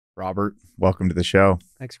Robert, welcome to the show.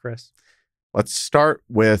 Thanks, Chris. Let's start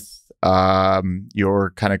with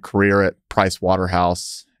your kind of career at Price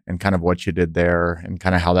Waterhouse and kind of what you did there and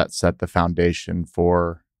kind of how that set the foundation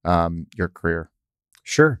for your career.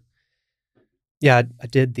 Sure. Yeah, I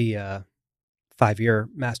did the 5-year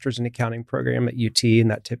Master's in Accounting program at UT,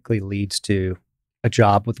 and that typically leads to a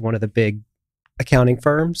job with one of the big accounting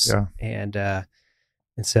firms. Yeah. And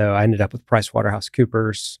so I ended up with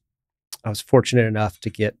PricewaterhouseCoopers. I was fortunate enough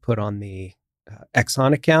to get put on the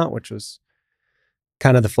Exxon account, which was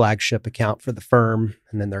kind of the flagship account for the firm.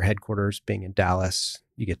 And then their headquarters being in Dallas,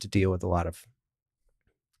 you get to deal with a lot of,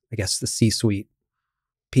 I guess, the C-suite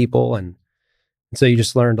people. And so you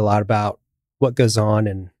just learned a lot about what goes on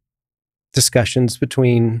in discussions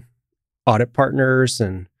between audit partners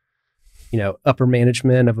and, upper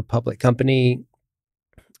management of a public company.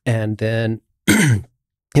 And then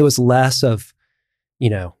it was less of,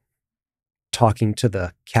 talking to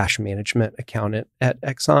the cash management accountant at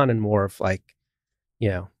Exxon and more of like,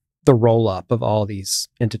 the roll up of all these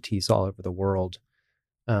entities all over the world.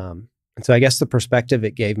 And so I guess the perspective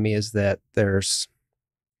it gave me is that there's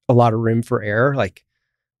a lot of room for error, like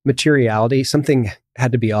materiality. Something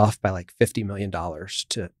had to be off by like $50 million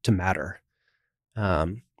to matter.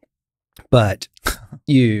 But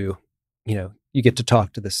you get to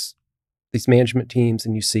talk to these management teams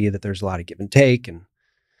and you see that there's a lot of give and take.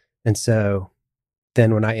 And so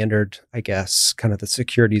then when I entered, I guess, kind of the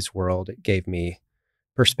securities world, it gave me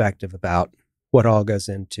perspective about what all goes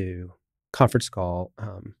into conference call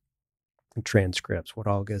and transcripts, what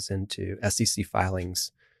all goes into SEC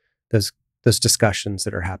filings, those discussions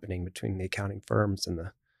that are happening between the accounting firms and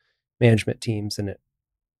the management teams. And it,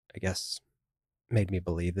 I guess, made me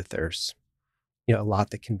believe that there's, a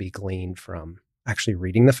lot that can be gleaned from actually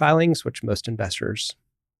reading the filings, which most investors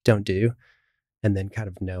don't do. And then kind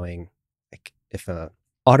of knowing, like, if a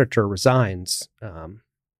auditor resigns,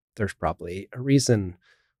 there's probably a reason,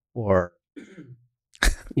 or,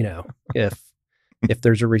 if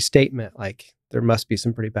there's a restatement, like there must be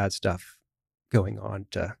some pretty bad stuff going on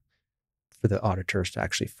for the auditors to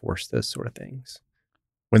actually force those sort of things.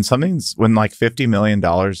 When like $50 million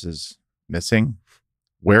is missing,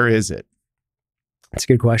 where is it? That's a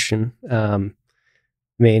good question.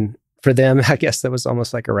 For them, I guess that was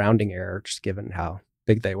almost like a rounding error, just given how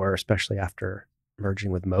big they were, especially after merging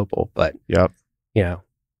with Mobile. But, yep.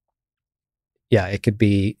 It could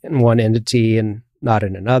be in one entity and not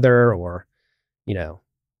in another, or, they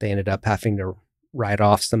ended up having to write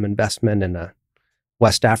off some investment in a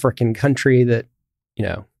West African country that,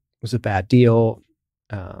 was a bad deal.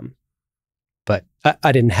 But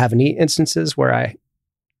I didn't have any instances where I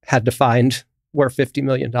had to find where $50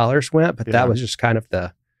 million went, but that was just kind of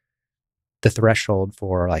the threshold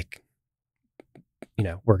for, like,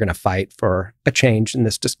 we're going to fight for a change in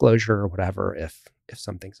this disclosure or whatever if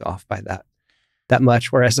something's off by that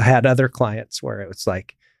much. Whereas I had other clients where it was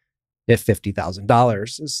like, if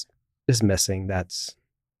 $50,000 is missing, that's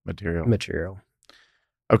material.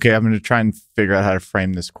 Okay, I'm going to try and figure out how to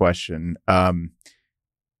frame this question. If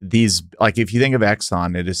you think of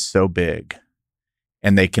Exxon, it is so big,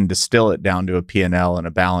 and they can distill it down to a P&L and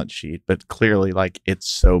a balance sheet, but clearly, like, it's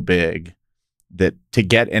so big that to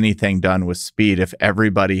get anything done with speed, if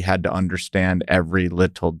everybody had to understand every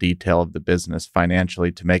little detail of the business financially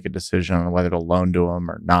to make a decision on whether to loan to them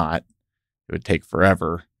or not, it would take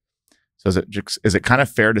forever. So is it kind of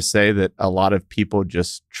fair to say that a lot of people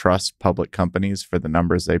just trust public companies for the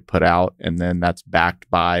numbers they put out, and then that's backed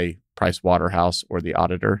by Price Waterhouse or the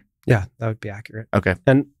auditor? Yeah, that would be accurate. Okay.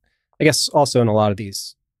 And I guess also in a lot of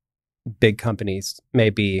these big companies,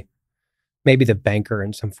 maybe the banker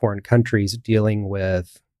in some foreign countries dealing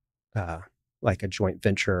with like a joint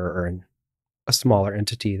venture or a smaller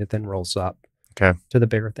entity that then rolls up to the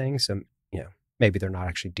bigger things. So, maybe they're not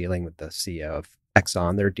actually dealing with the CEO of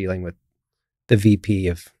Exxon. They're dealing with the VP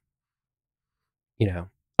of,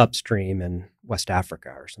 upstream in West Africa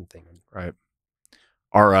or something. Right.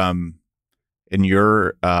 In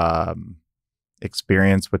your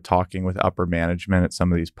experience with talking with upper management at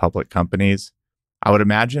some of these public companies, I would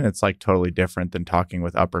imagine it's like totally different than talking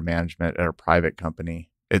with upper management at a private company.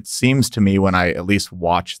 It seems to me, when I at least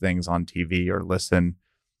watch things on TV or listen,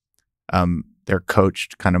 they're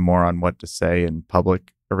coached kind of more on what to say in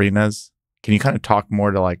public arenas. Can you kind of talk more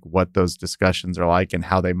to like what those discussions are like and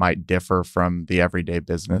how they might differ from the everyday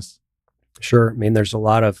business? Sure. There's a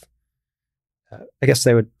lot of, I guess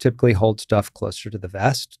they would typically hold stuff closer to the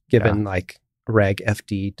vest, given like Reg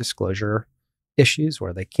FD disclosure issues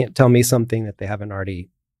where they can't tell me something that they haven't already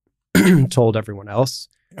told everyone else.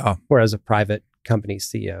 Whereas a private company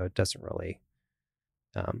CEO doesn't really,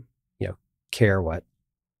 care what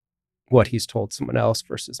what he's told someone else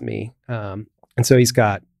versus me. And so he's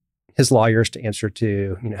got his lawyers to answer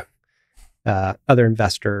to, other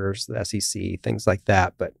investors, the SEC, things like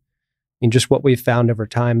that. But I mean, just what we've found over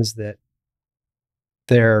time is that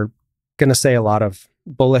they're going to say a lot of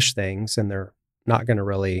bullish things and they're not going to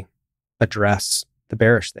really address the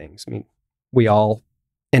bearish things. I mean, we all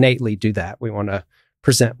innately do that. We want to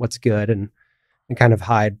present what's good and kind of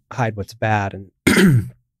hide what's bad. And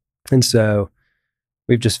and so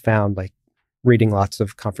we've just found, like, reading lots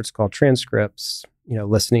of conference call transcripts,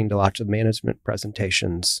 listening to lots of management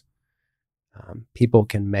presentations, people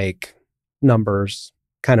can make numbers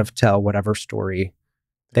kind of tell whatever story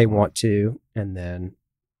they want to, and then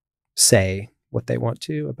say what they want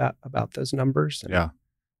to about those numbers. And Yeah.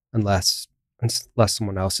 Unless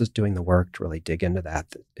someone else is doing the work to really dig into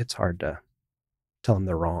that, it's hard to tell them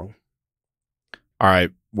they're wrong. All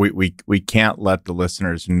right. We can't let the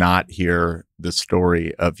listeners not hear the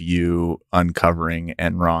story of you uncovering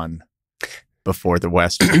Enron before the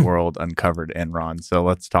Western world uncovered Enron. So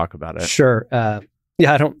let's talk about it. Sure.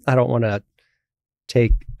 Yeah, I don't want to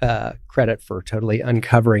take credit for totally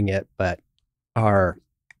uncovering it, but the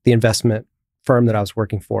investment firm that I was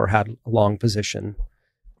working for had a long position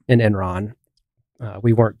in Enron.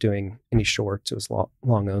 We weren't doing any shorts; it was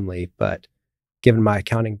long only. But given my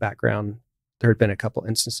accounting background, there had been a couple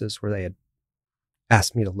instances where they had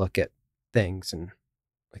asked me to look at things, and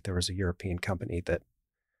like there was a European company that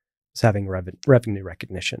was having revenue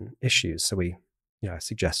recognition issues. So I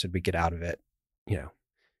suggested we get out of it.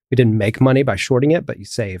 We didn't make money by shorting it, but you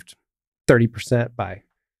saved 30% by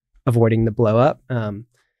avoiding the blow up. And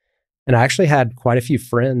I actually had quite a few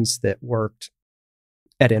friends that worked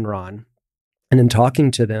at Enron, and in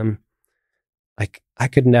talking to them, like, I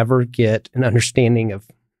could never get an understanding of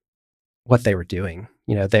what they were doing.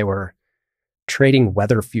 They were trading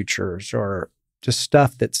weather futures or just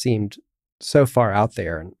stuff that seemed so far out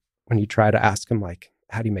there. And when you try to ask them, like,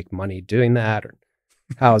 how do you make money doing that? Or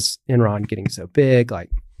how's Enron getting so big? Like,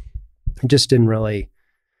 it just didn't really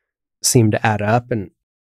seem to add up. And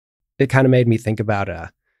it kind of made me think about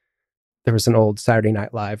there was an old Saturday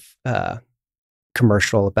Night Live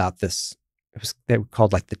commercial about this. They were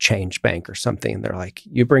called like the change bank or something. And they're like,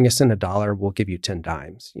 you bring us in $1, we'll give you 10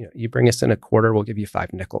 dimes. You bring us in a quarter, we'll give you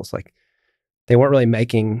 5 nickels. Like, they weren't really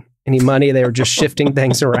making any money. They were just shifting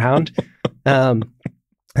things around.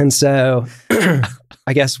 And so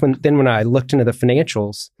I guess when I looked into the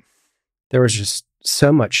financials, there was just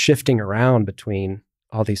so much shifting around between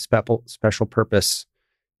all these special purpose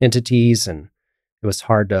entities, and it was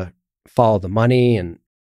hard to follow the money, and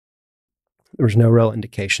there was no real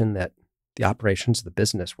indication that the operations of the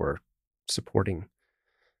business were supporting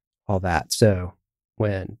all that. So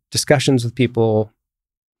when discussions with people,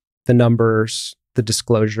 the numbers, the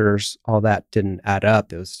disclosures, all that didn't add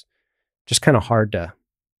up, it was just kind of hard to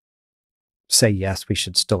say, yes, we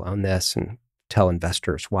should still own this, and tell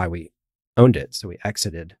investors why we owned it. So we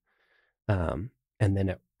exited. And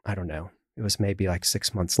then I don't know, it was maybe like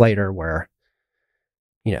 6 months later where,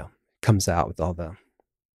 it comes out with all the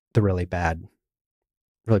really bad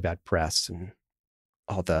press and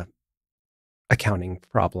all the accounting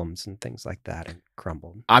problems and things like that, and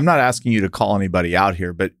crumbled. I'm not asking you to call anybody out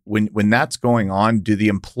here, but when that's going on, do the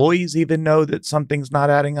employees even know that something's not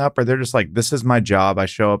adding up? Or they're just like, this is my job. I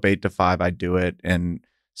show up 8 to 5, I do it. And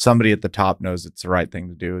somebody at the top knows it's the right thing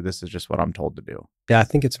to do. This is just what I'm told to do. Yeah, I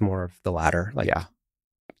think it's more of the latter. Like, yeah.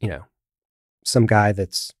 Some guy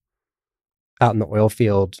that's out in the oil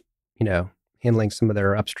field, handling some of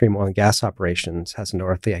their upstream oil and gas operations has no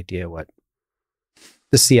earthly idea what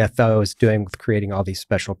the CFO is doing with creating all these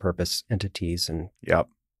special purpose entities and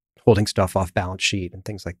holding stuff off balance sheet and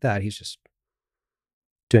things like that. He's just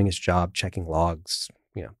doing his job, checking logs,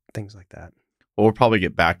 things like that. Well, we'll probably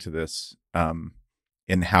get back to this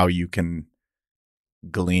in how you can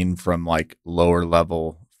glean from like lower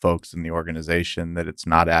level folks in the organization that it's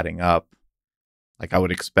not adding up. Like, I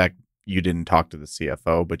would expect you didn't talk to the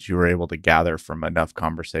CFO, but you were able to gather from enough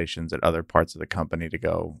conversations at other parts of the company to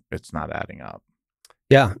go, it's not adding up.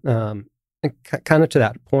 Yeah. And kind of to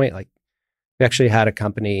that point, like, we actually had a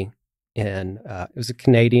company it was a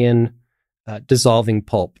Canadian dissolving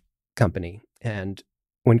pulp company. And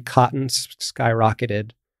when cotton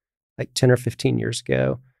skyrocketed like 10 or 15 years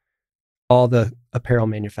ago, all the apparel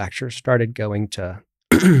manufacturers started going to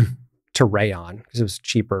rayon because it was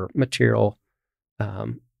cheaper material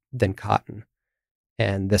than cotton.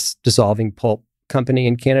 And this dissolving pulp company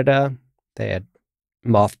in Canada, they had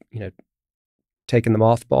taken the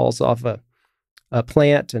mothballs off a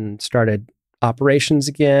plant and started operations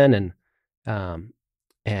again.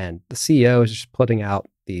 And the CEO is just putting out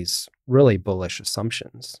these really bullish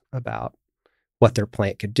assumptions about what their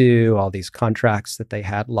plant could do, all these contracts that they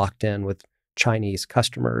had locked in with Chinese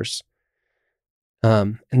customers.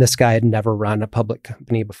 And this guy had never run a public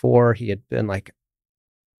company before. He had been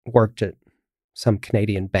worked at some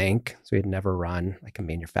Canadian bank, so he had never run like a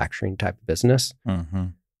manufacturing type of business. Mm-hmm.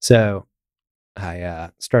 So I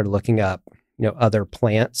started looking up, other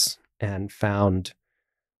plants and found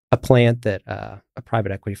a plant that a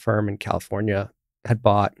private equity firm in California had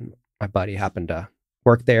bought. And my buddy happened to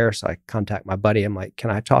work there, so I contact my buddy. I'm like,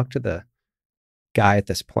 "Can I talk to the guy at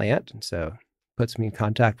this plant?" And so puts me in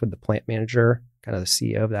contact with the plant manager, kind of the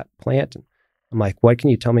CEO of that plant. And I'm like, "What can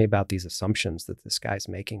you tell me about these assumptions that this guy's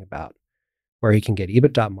making about where he can get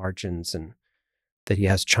EBITDA margins and that he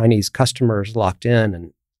has Chinese customers locked in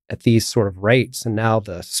and at these sort of rates, and now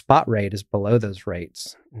the spot rate is below those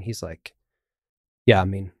rates?" And he's like, "Yeah, I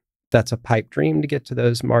mean, that's a pipe dream to get to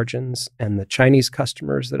those margins. And the Chinese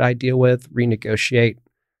customers that I deal with renegotiate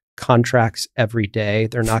contracts every day.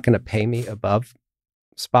 They're not going to pay me above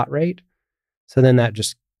spot rate." So then that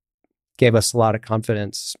just gave us a lot of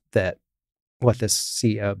confidence that what this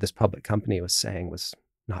CEO of this public company was saying was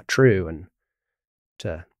not true, and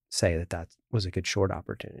to say that that was a good short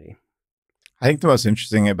opportunity. I think the most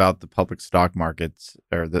interesting about the public stock markets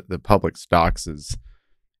or the public stocks is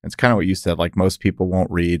it's kind of what you said. Like most people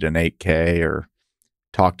won't read an 8K or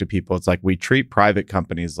talk to people. It's like we treat private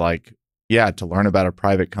companies like, yeah, to learn about a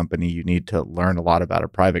private company, you need to learn a lot about a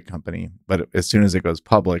private company. But as soon as it goes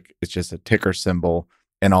public, it's just a ticker symbol,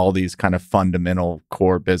 and all these kind of fundamental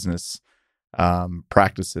core business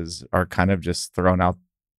practices are kind of just thrown out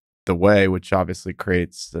the way, which obviously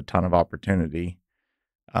creates a ton of opportunity.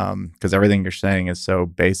 Because everything you're saying is so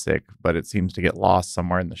basic, but it seems to get lost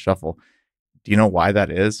somewhere in the shuffle. Do you know why that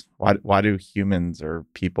is? Why do humans or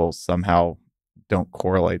people somehow don't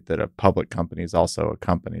correlate that a public company is also a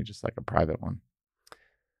company, just like a private one?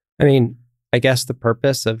 I mean, I guess the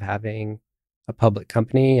purpose of having a public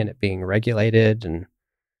company and it being regulated and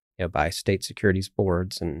by state securities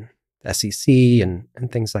boards and SEC and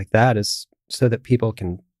things like that is so that people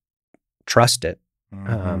can trust it.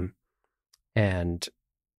 Mm-hmm. And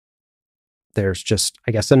there's just,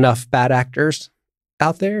 I guess, enough bad actors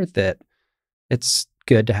out there that it's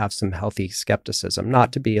good to have some healthy skepticism,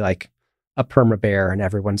 not to be like a perma bear and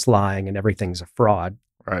everyone's lying and everything's a fraud,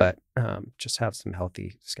 Right. but just have some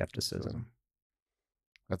healthy skepticism.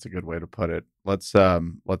 That's a good way to put it. Let's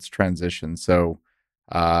transition. So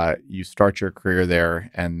you start your career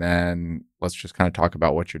there, and then let's just kind of talk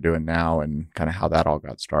about what you're doing now and kind of how that all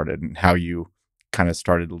got started and how you kind of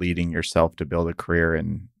started leading yourself to build a career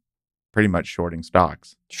in pretty much shorting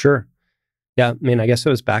stocks. Sure. Yeah. I mean, I guess it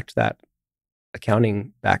was back to that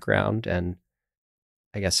accounting background and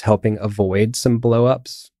I guess helping avoid some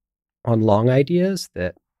blowups on long ideas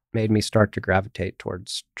that made me start to gravitate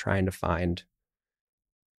towards trying to find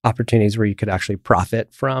opportunities where you could actually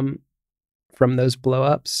profit from those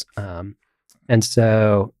blowups. And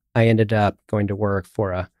so I ended up going to work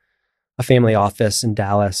for a family office in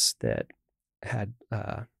Dallas that had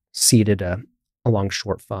seeded a long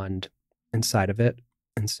short fund inside of it.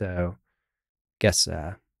 And so I guess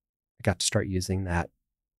I got to start using that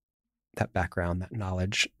background, that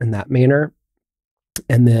knowledge in that manner.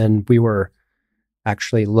 And then we were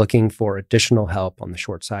actually looking for additional help on the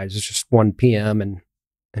short side. It was just one PM and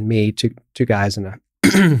me, two guys in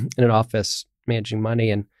in an office managing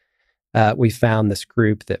money. And we found this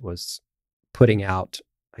group that was putting out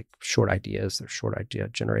like short ideas, their short idea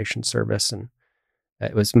generation service. And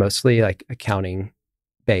it was mostly like accounting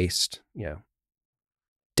based,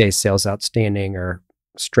 days sales outstanding or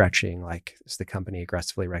stretching, like is the company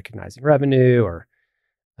aggressively recognizing revenue or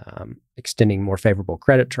extending more favorable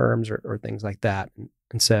credit terms or things like that.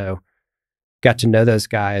 And so got to know those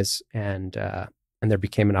guys and there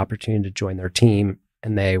became an opportunity to join their team,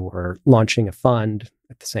 and they were launching a fund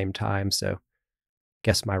at the same time. So I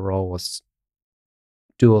guess my role was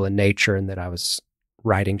dual in nature in that I was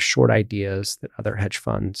writing short ideas that other hedge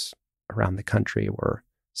funds around the country were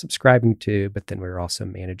subscribing to, but then we were also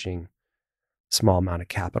managing a small amount of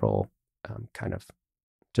capital kind of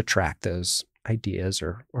to track those ideas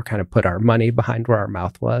or kind of put our money behind where our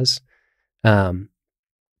mouth was.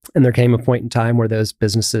 And there came a point in time where those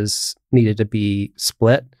businesses needed to be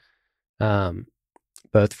split,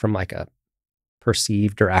 both from like a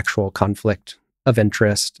perceived or actual conflict of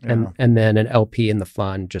interest. Yeah. And then an LP in the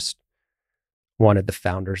fund just wanted the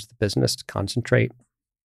founders of the business to concentrate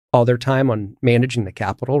all their time on managing the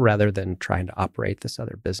capital rather than trying to operate this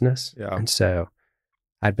other business. Yeah. And so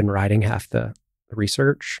I'd been writing half the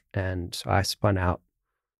research. And so I spun out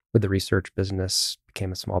with the research business,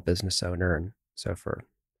 became a small business owner. And so for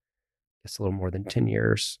guess a little more than 10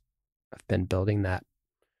 years, I've been building that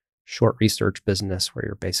short research business where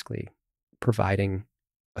you're basically providing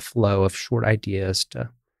a flow of short ideas to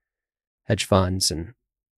hedge funds. And,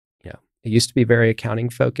 it used to be very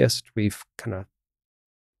accounting focused. We've kind of,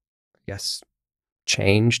 I guess,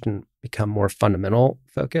 changed and become more fundamental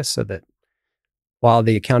focused, so that while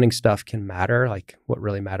the accounting stuff can matter, like what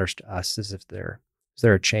really matters to us is is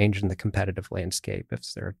there a change in the competitive landscape?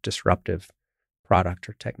 Is there a disruptive product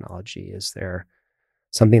or technology? Is there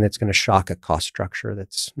something that's going to shock a cost structure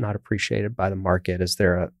that's not appreciated by the market? Is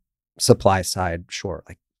there a supply side short,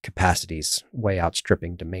 like capacities way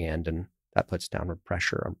outstripping demand, and that puts downward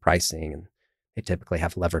pressure on pricing, and they typically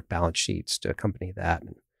have levered balance sheets to accompany that.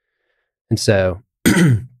 And so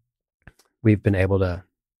we've been able to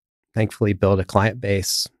thankfully build a client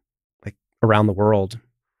base like around the world,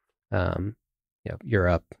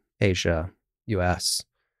 Europe, Asia, US,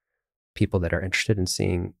 people that are interested in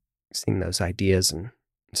seeing those ideas. And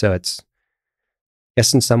so it's, I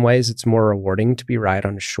guess in some ways it's more rewarding to be right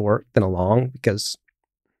on a short than a long, because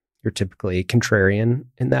you're typically contrarian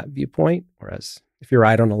in that viewpoint. Whereas if you're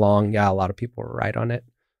right on a long, a lot of people are right on it.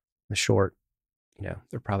 The short,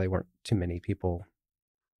 there probably weren't too many people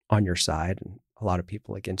on your side and a lot of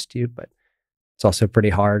people against you, but it's also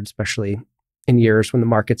pretty hard, especially in years when the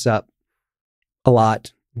market's up a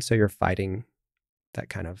lot. And so you're fighting that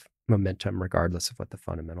kind of momentum regardless of what the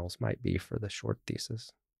fundamentals might be for the short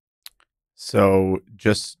thesis. So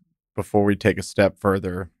just before we take a step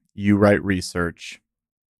further, you write research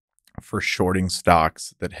for shorting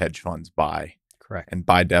stocks that hedge funds buy. Correct. And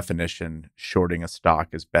by definition, shorting a stock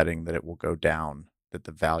is betting that it will go down, that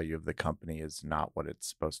the value of the company is not what it's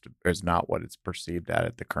supposed to, is not what it's perceived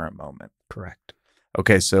at the current moment. Correct.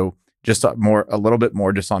 Okay, so just a little bit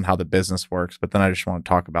more just on how the business works, but then I just want to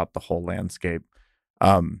talk about the whole landscape.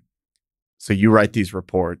 So you write these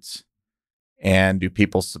reports, and do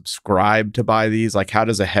people subscribe to buy these? Like,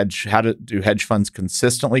 do hedge funds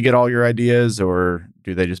consistently get all your ideas, or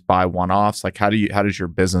do they just buy one-offs? Like, how does your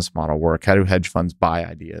business model work? How do hedge funds buy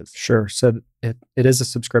ideas? Sure. So it is a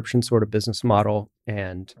subscription sort of business model.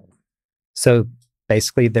 And so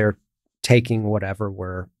basically they're taking whatever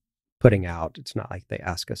we're putting out. It's not like they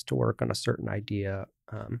ask us to work on a certain idea.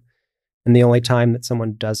 And the only time that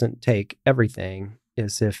someone doesn't take everything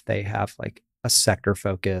is if they have like a sector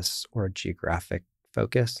focus or a geographic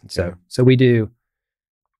focus. And so we do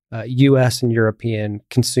US and European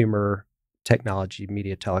consumer technology,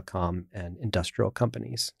 media, telecom, and industrial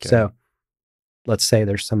companies. Okay. So let's say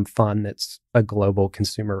there's some fund that's a global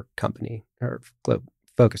consumer company or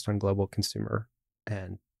focused on global consumer,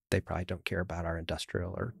 and they probably don't care about our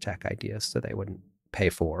industrial or tech ideas, so they wouldn't pay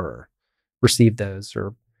for or receive those.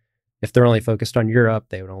 Or if they're only focused on Europe,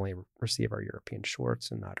 they would only receive our European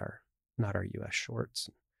shorts and not our US shorts.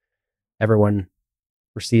 Everyone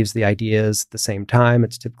receives the ideas at the same time.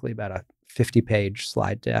 It's typically about a 50-page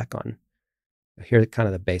slide deck on here are kind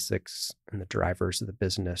of the basics and the drivers of the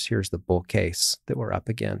business. Here's the bull case that we're up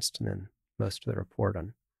against, and then most of the report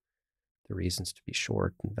on the reasons to be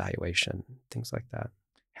short and valuation, things like that.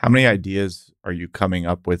 How many ideas are you coming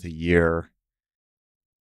up with a year?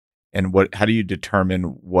 And how do you determine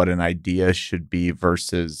what an idea should be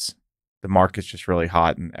versus the market's just really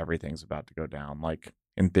hot and everything's about to go down? Like,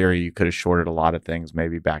 in theory, you could have shorted a lot of things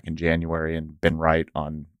maybe back in January and been right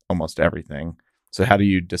on almost everything. So how do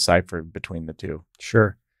you decipher between the two?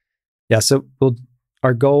 Sure. Yeah. So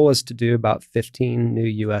our goal is to do about 15 new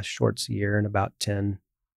US shorts a year and about 10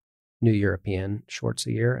 new European shorts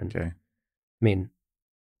a year. And I mean,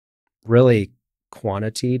 really,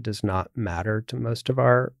 quantity does not matter to most of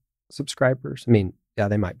our subscribers. I mean, yeah,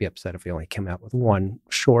 they might be upset if we only come out with one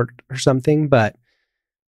short or something, but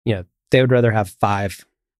they would rather have 5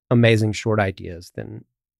 amazing short ideas than,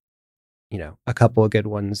 a couple of good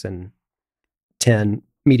ones and 10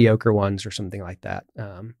 mediocre ones or something like that.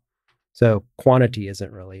 So quantity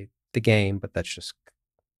isn't really the game, but that's just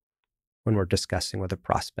when we're discussing with a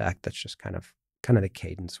prospect, that's just kind of the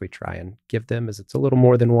cadence we try and give them, is it's a little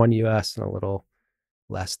more than one US and a little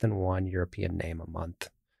less than one European name a month.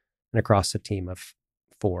 And across a team of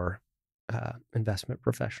 4 investment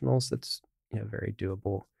professionals, that's very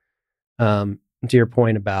doable. To your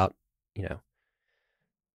point about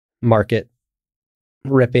market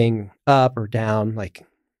ripping up or down, like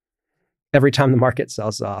every time the market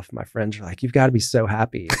sells off, my friends are like, "You've got to be so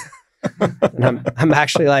happy," and I'm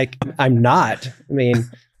actually like, I'm not. I mean,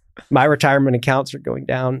 my retirement accounts are going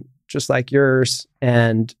down just like yours,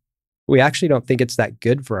 and we actually don't think it's that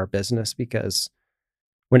good for our business, because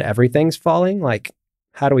when everything's falling, like,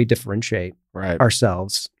 how do we differentiate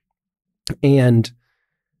ourselves? And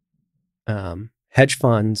hedge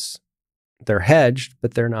funds they're hedged,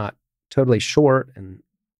 but they're not totally short. And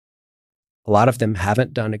a lot of them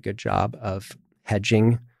haven't done a good job of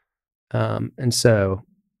hedging. And so,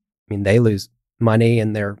 I mean, they lose money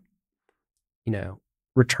and their,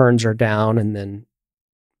 returns are down, and then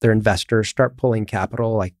their investors start pulling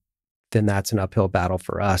capital. Like, then that's an uphill battle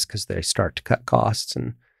for us because they start to cut costs.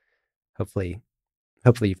 And hopefully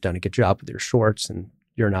you've done a good job with your shorts and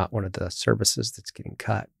you're not one of the services that's getting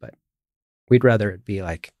cut. But we'd rather it be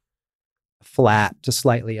like a flat to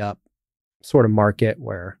slightly up sort of market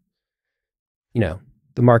where,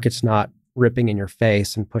 the market's not ripping in your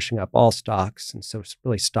face and pushing up all stocks. And so it's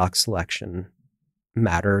really stock selection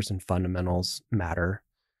matters and fundamentals matter.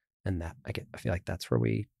 And that I feel like that's where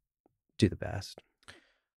we do the best.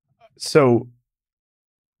 So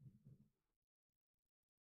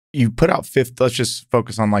you put out let's just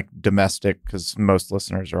focus on like domestic, because most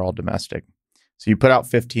listeners are all domestic. So you put out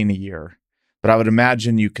 15 a year, but I would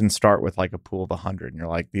imagine you can start with like a pool of 100 and you're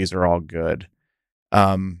like, these are all good.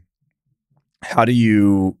 How do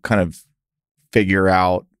you kind of figure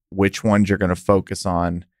out which ones you're going to focus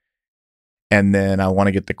on? And then I want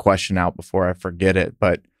to get the question out before I forget it,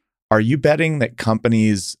 but are you betting that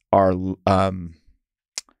companies are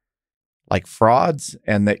like frauds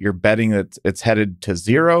and that you're betting that it's headed to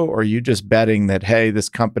zero? Or are you just betting that, hey, this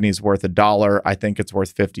company's worth $1, I think it's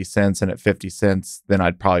worth 50 cents, and at 50 cents, then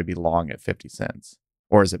I'd probably be long at 50 cents?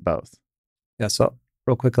 Or is it both? Yeah, so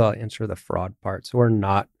real quick, I'll answer the fraud part. So we're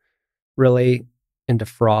not really into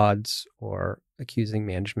frauds or accusing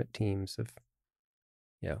management teams of,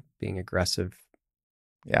 being aggressive,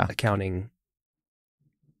 accounting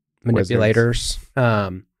manipulators.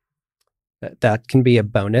 That can be a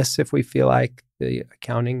bonus if we feel like the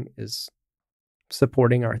accounting is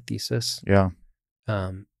supporting our thesis. Yeah.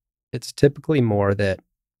 It's typically more that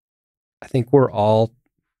I think we're all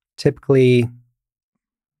typically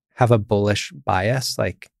have a bullish bias.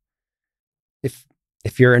 Like if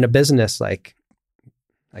you're in a business, like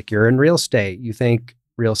you're in real estate, you think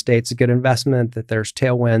real estate's a good investment, that there's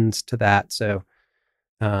tailwinds to that. So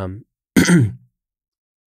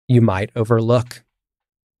you might overlook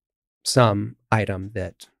some item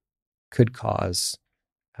that could cause,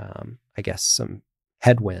 some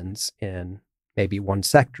headwinds in maybe one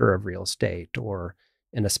sector of real estate or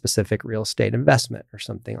in a specific real estate investment or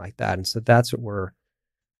something like that. And so that's what we're,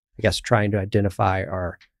 trying to identify.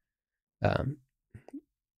 Our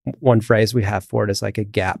one phrase we have for it is like a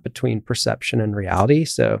gap between perception and reality.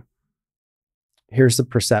 So here's the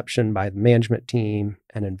perception by the management team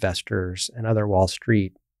and investors and other Wall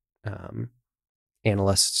Street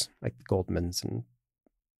analysts like the Goldmans and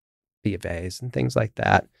B of A's and things like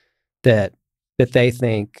that, that they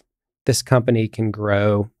think this company can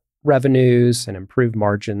grow revenues and improve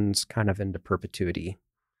margins kind of into perpetuity.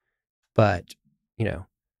 But,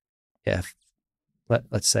 if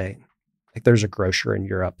let's say like there's a grocer in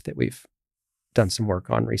Europe that we've done some work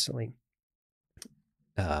on recently.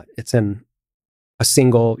 It's in a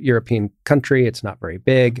single European country. It's not very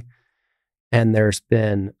big. And there's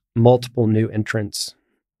been multiple new entrants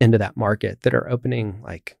into that market that are opening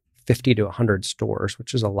like 50 to 100 stores,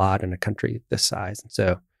 which is a lot in a country this size. And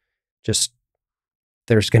so just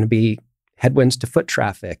there's going to be headwinds to foot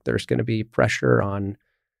traffic. There's going to be pressure on,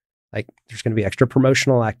 there's going to be extra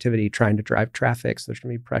promotional activity trying to drive traffic. So there's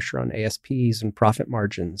going to be pressure on ASPs and profit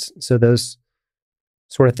margins. So those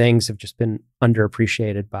sort of things have just been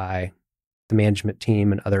underappreciated by the management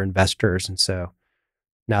team and other investors. And so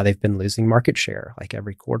now they've been losing market share like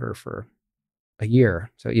every quarter for a year.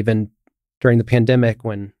 So even during the pandemic,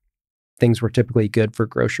 when things were typically good for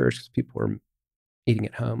grocers because people were eating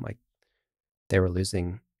at home, like they were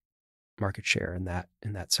losing market share in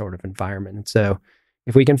that sort of environment. And so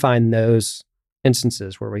if we can find those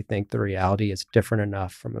instances where we think the reality is different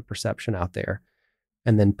enough from the perception out there,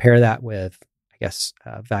 and then pair that with,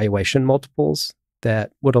 valuation multiples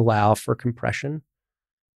that would allow for compression,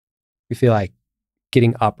 we feel like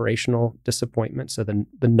getting operational disappointment. So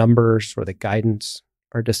the numbers or the guidance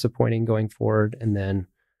are disappointing going forward, and then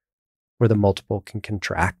where the multiple can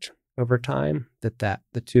contract over time, that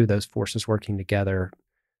the two of those forces working together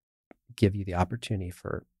give you the opportunity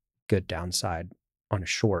for good downside on a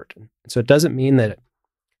short. And so it doesn't mean that it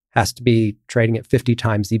has to be trading at 50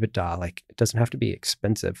 times EBITDA. Like it doesn't have to be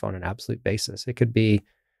expensive on an absolute basis. It could be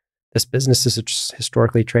this business is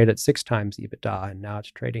historically traded at 6 times EBITDA, and now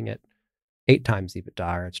it's trading at 8 times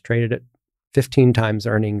EBITDA, or it's traded at 15 times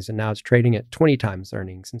earnings, and now it's trading at 20 times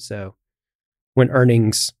earnings. And so when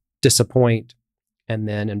earnings disappoint and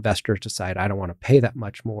then investors decide, I don't want to pay that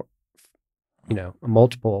much more, a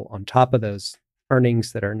multiple on top of those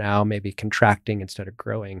earnings that are now maybe contracting instead of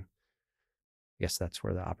growing, I guess that's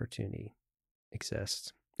where the opportunity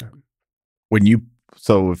exists. When you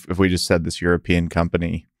so if we just said this European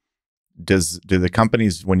company, do the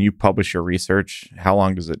companies, when you publish your research, how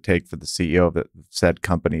long does it take for the CEO of said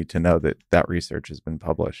company to know that that research has been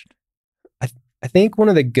published? I think one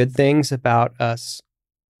of the good things about us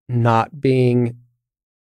not being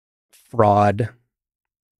fraud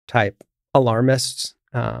type alarmists,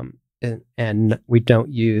 and we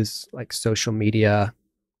don't use like social media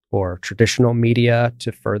or traditional media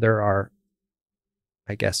to further our,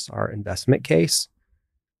 I guess, our investment case,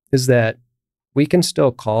 is that we can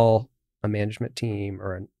still call a management team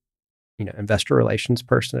or an investor relations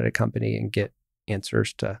person at a company and get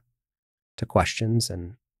answers to questions,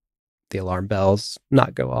 and the alarm bells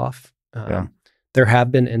not go off. Yeah. There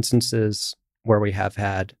have been instances where we have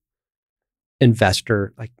had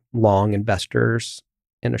like long investors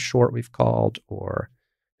in a short we've called, or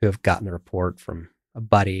who have gotten a report from a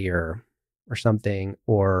buddy or something,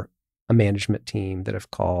 or a management team that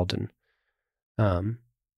have called. And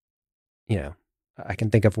I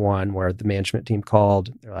can think of one where the management team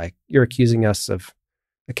called. They're like, "You're accusing us of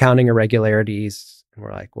accounting irregularities," and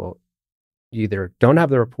we're like, "Well, you either don't have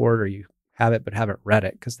the report or you have it but haven't read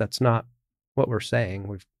it, because that's not what we're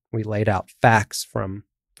saying. We laid out facts from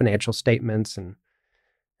financial statements and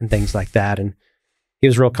things like that." And he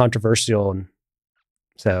was real controversial, and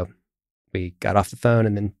so we got off the phone.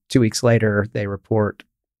 And then 2 weeks later, they report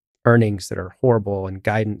earnings that are horrible and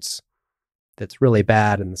guidance that's really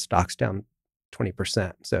bad, and the stock's down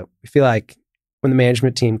 20%. So we feel like when the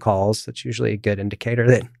management team calls, that's usually a good indicator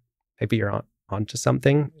that maybe you're onto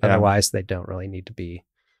something. Yeah. Otherwise, they don't really need to be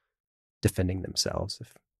defending themselves,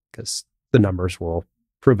 because the numbers will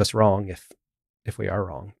prove us wrong if we are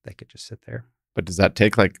wrong. They could just sit there. But does that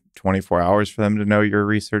take like 24 hours for them to know your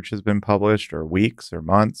research has been published, or weeks or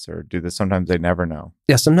months, or sometimes they never know?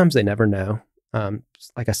 Yeah, sometimes they never know.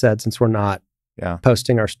 Like I said, since we're not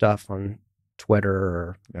posting our stuff on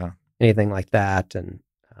Twitter or anything like that. And,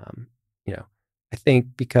 I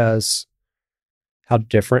think because how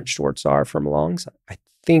different shorts are from longs, I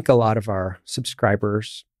think a lot of our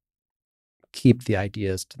subscribers keep the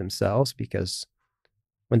ideas to themselves, because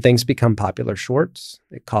when things become popular shorts,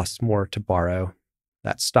 it costs more to borrow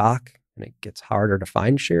that stock, and it gets harder to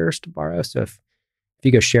find shares to borrow. So if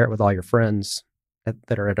you go share it with all your friends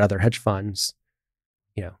that are at other hedge funds,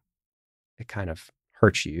 it kind of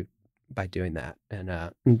hurts you by doing that. And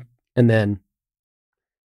then,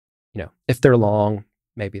 if they're long,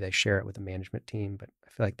 maybe they share it with a management team, but I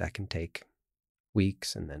feel like that can take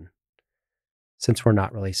weeks. And then, since we're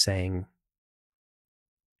not really saying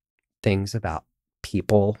things about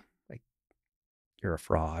people, like you're a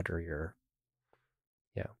fraud or you're,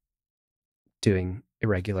 doing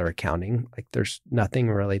irregular accounting, like there's nothing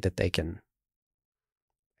really that they can,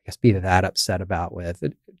 I guess, be that upset about with.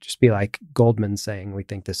 It'd just be like Goldman saying, "We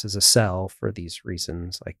think this is a sell for these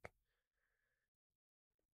reasons." Like,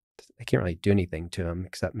 I can't really do anything to them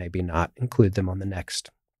except maybe not include them on the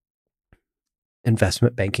next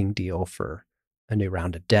investment banking deal for a new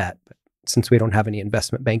round of debt. But since we don't have any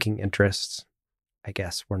investment banking interests, I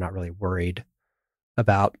guess we're not really worried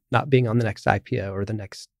about not being on the next IPO or the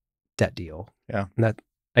next debt deal. Yeah. And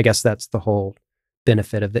I guess that's the whole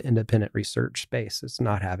benefit of the independent research space, is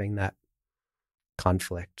not having that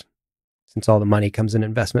conflict. Since all the money comes in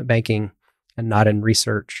investment banking and not in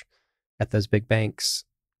research at those big banks,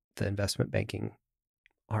 the investment banking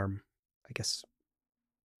arm, I guess,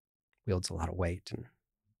 wields a lot of weight. And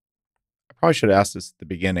I probably should have asked this at the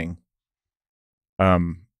beginning.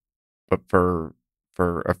 But for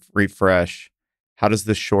a refresh, how does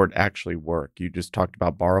this short actually work? You just talked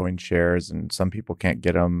about borrowing shares, and some people can't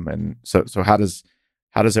get them. And so how does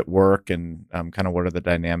it work? And kind of what are the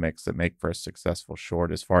dynamics that make for a successful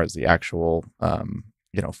short as far as the actual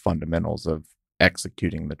fundamentals of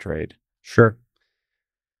executing the trade? Sure.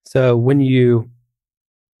 So when you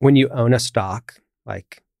own a stock,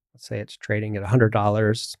 like let's say it's trading at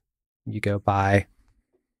 $100, you go buy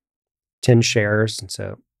 10 shares, and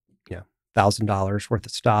so $1,000 worth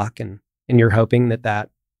of stock, and you're hoping that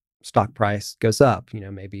stock price goes up.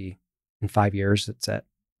 Maybe in 5 years it's at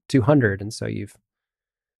 200, and so you've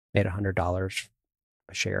made $100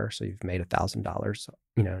 a share, so you've made $1,000.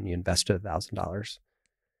 And you invested $1,000.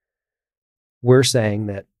 We're saying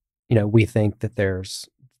that we think that there's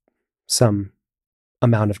some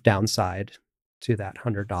amount of downside to that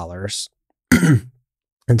 $100,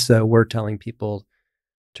 and so we're telling people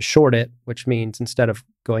to short it, which means instead of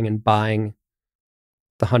going and buying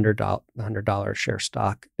the $100 share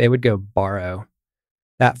stock, they would go borrow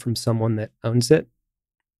that from someone that owns it,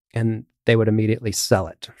 and they would immediately sell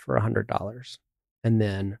it for $100. And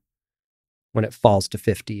then when it falls to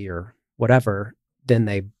 50 or whatever, then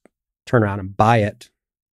they turn around and buy it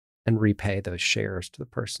and repay those shares to the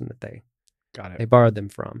person that they borrowed them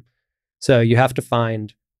from. So you have to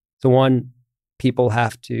find, people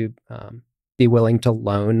have to be willing to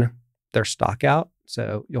loan their stock out.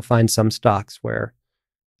 So you'll find some stocks where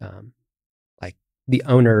like the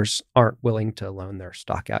owners aren't willing to loan their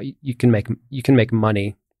stock out. You can make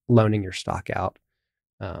money loaning your stock out.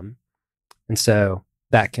 And so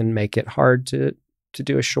that can make it hard to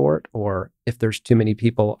do a short, or if there's too many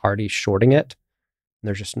people already shorting it, and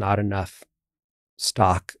there's just not enough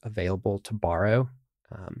stock available to borrow,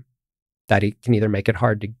 that it can either make it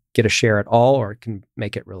hard to get a share at all, or it can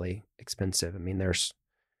make it really expensive. I mean, there's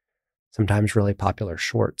sometimes really popular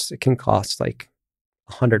shorts. It can cost like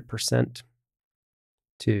 100%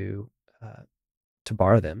 to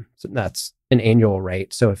borrow them. So that's an annual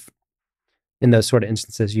rate. So if in those sort of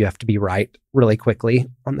instances, you have to be right really quickly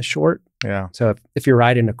on the short. Yeah. So if you're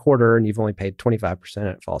right in a quarter and you've only paid 25% and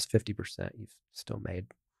it falls 50%, you've still made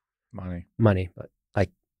money. But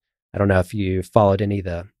like, I don't know if you followed any of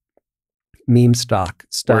the meme stock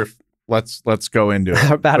stuff. Let's go into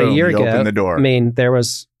it. About Boom, a year ago. Open the door. I mean, there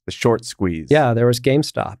was the short squeeze. Yeah, there was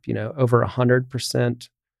GameStop. Over 100%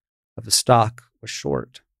 of the stock was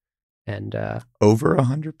short, and over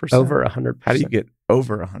 100%. Over 100%. How do you get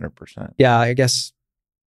over 100%? Yeah, I guess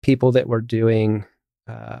people that were doing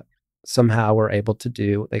somehow were able to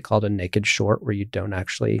do what they called a naked short, where you don't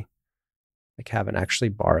actually haven't actually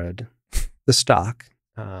borrowed the stock,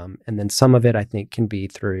 and then some of it I think can be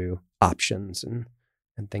through options and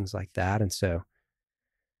things like that. And so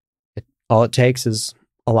all it takes is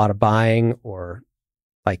a lot of buying, or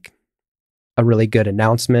like a really good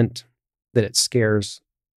announcement that it scares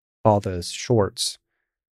all those shorts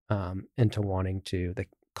into wanting to, they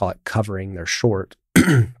call it covering their short.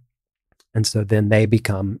 And so then they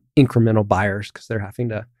become incremental buyers because they're having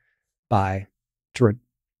to buy to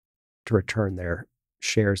return their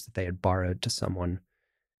shares that they had borrowed to someone.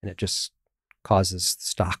 And it just causes the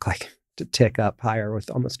stock to tick up higher with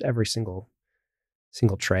almost every single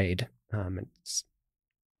trade. It's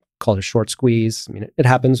called a short squeeze. I mean, it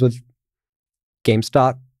happens with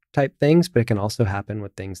GameStop type things, but it can also happen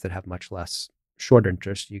with things that have much less short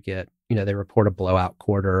interest. You get, they report a blowout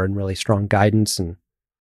quarter and really strong guidance, and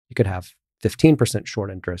you could have 15% short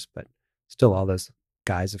interest, but still all those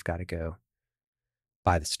guys have got to go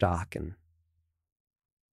buy the stock, and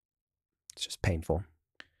it's just painful.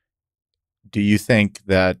 Do you think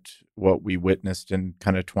that what we witnessed in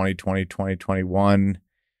kind of 2020, 2021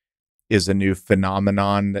 is a new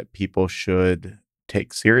phenomenon that people should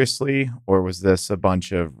take seriously? Or was this a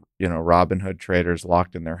bunch of, Robinhood traders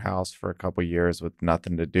locked in their house for a couple of years with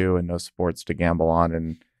nothing to do and no sports to gamble on,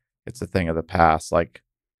 and it's a thing of the past? Like,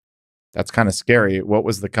 that's kind of scary. What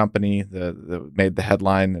was the company that made the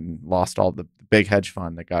headline and lost all the big hedge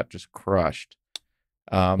fund that got just crushed?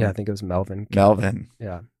 Yeah, I think it was Melvin.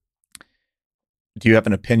 Yeah. Do you have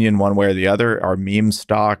an opinion one way or the other? Are meme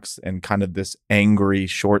stocks and kind of this angry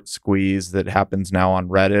short squeeze that happens now on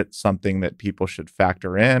Reddit something that people should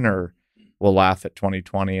factor in, or we'll laugh at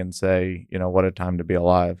 2020 and say, what a time to be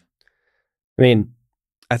alive? I mean,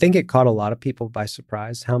 I think it caught a lot of people by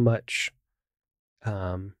surprise how much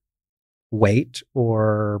weight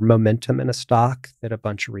or momentum in a stock that a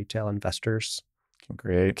bunch of retail investors can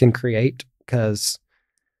create. Because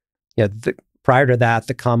prior to that,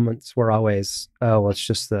 the comments were always, "Oh, well, it's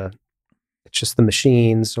just the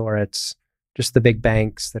machines, or it's just the big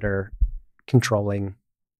banks that are controlling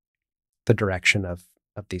the direction of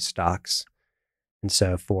these stocks." And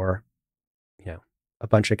so for a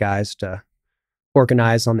bunch of guys to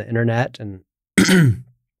organize on the internet and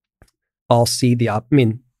all see they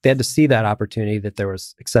had to see that opportunity, that there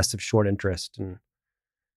was excessive short interest, and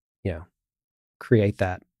create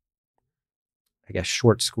that, I guess,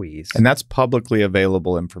 short squeeze. And that's publicly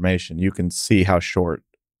available information. You can see how short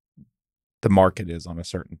the market is on a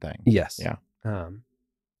certain thing. Yes. Yeah. And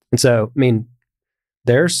so,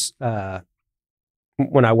 there's,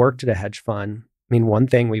 when I worked at a hedge fund, one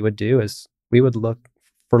thing we would do is we would look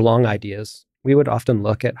for long ideas. We would often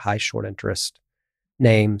look at high short interest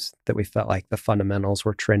names that we felt like the fundamentals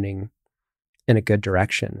were trending in a good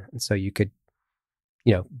direction. And so you could,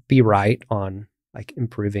 be right on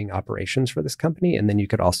improving operations for this company. And then you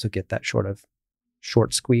could also get that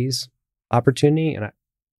short squeeze opportunity. And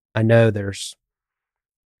I know there's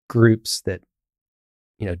groups that,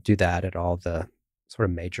 do that at all the sort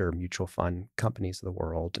of major mutual fund companies of the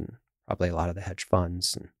world, and probably a lot of the hedge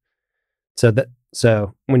funds. And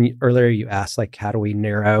so when earlier you asked, how do we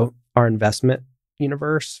narrow our investment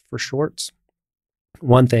universe for shorts?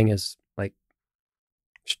 One thing is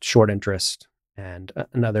short interest And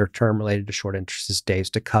another term related to short interest is days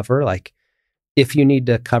to cover. Like if you need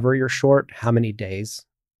to cover your short, how many days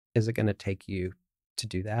is it going to take you to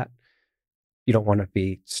do that? You don't want to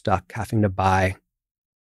be stuck having to buy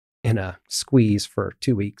in a squeeze for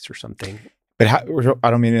 2 weeks or something. But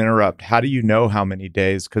I don't mean to interrupt. How do you know how many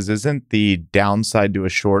days? Because isn't the downside to a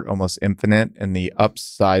short almost infinite, and the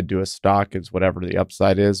upside to a stock is whatever the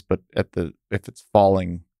upside is? But if it's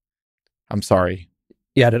falling, I'm sorry.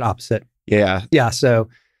 Yeah, the opposite. Yeah. Yeah. So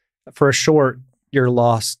for a short, your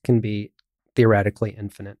loss can be theoretically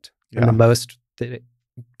infinite, and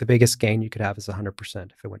the biggest gain you could have is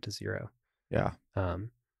 100% if it went to zero. Yeah.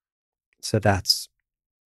 So that's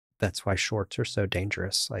why shorts are so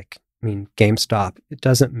dangerous. Like, I mean, GameStop, it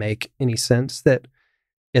doesn't make any sense that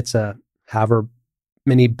it's a however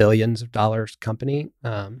many billions of dollars company.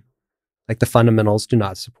 Like the fundamentals do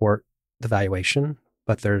not support the valuation,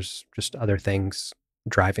 but there's just other things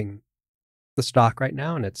driving the stock right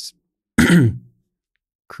now. And it's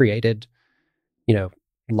created,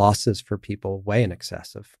 losses for people way in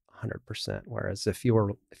excess of 100%. Whereas if you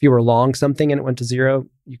were long something and it went to zero,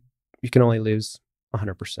 you can only lose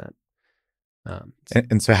 100%.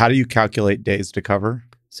 And so how do you calculate days to cover?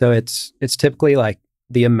 So it's typically like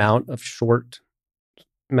the amount of shares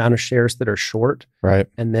that are short, right?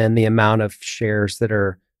 And then the amount of shares that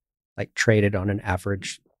are like traded on an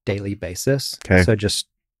average daily basis. Okay. So just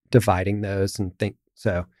dividing those and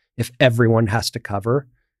so if everyone has to cover,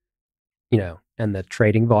 and the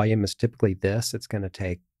trading volume is typically this, it's going to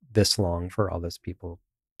take this long for all those people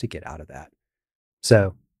to get out of that.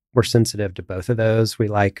 So we're sensitive to both of those. We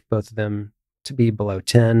like both of them to be below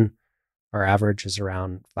 10. Our average is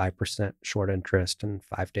around 5% short interest and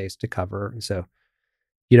 5 days to cover. And so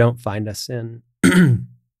you don't find us in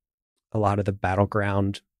a lot of the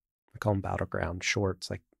battleground, I call them battleground shorts,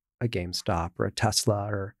 like a GameStop or a Tesla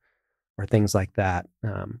or things like that.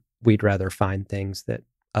 We'd rather find things that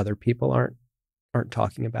other people aren't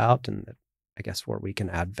talking about, and that, I guess, where we can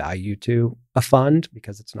add value to a fund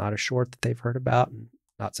because it's not a short that they've heard about and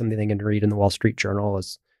not something they can read in the Wall Street Journal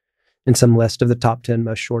as in some list of the top 10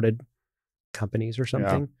 most shorted companies or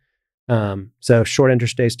something. Yeah. So short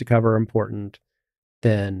interest days to cover are important.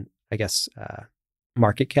 Then I guess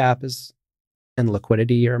market cap and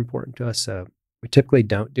liquidity are important to us. So we typically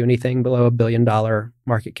don't do anything below $1 billion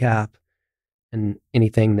market cap, and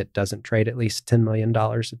anything that doesn't trade at least $10 million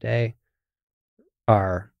a day.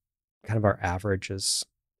 Our average is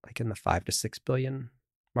like in the 5 to 6 billion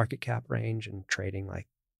market cap range and trading like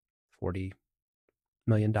 $40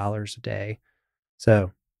 million a day.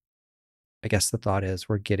 So I guess the thought is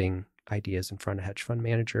we're getting ideas in front of hedge fund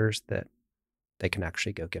managers that they can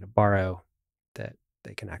actually go get a borrow, that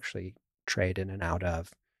they can actually trade in and out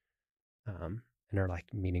of, and are like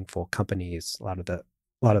meaningful companies. A lot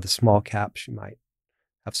of the small caps, you might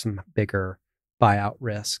have some bigger buyout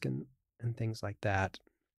risk and things like that.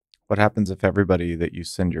 What happens if everybody that you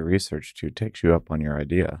send your research to takes you up on your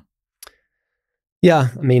idea? Yeah,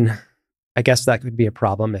 I mean, I guess that could be a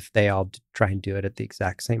problem if they all try and do it at the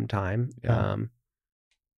exact same time. Yeah.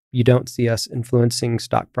 You don't see us influencing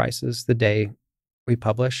stock prices the day we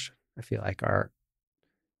publish. I feel like our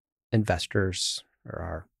investors or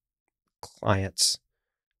our clients,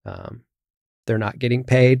 they're not getting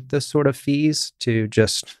paid the sort of fees to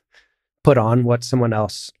just put on what someone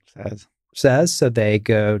else says. So they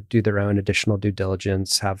go do their own additional due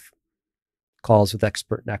diligence, have calls with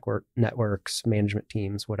expert networks, management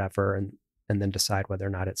teams, whatever, and then decide whether or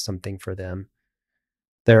not it's something for them.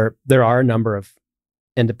 There are a number of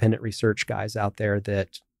independent research guys out there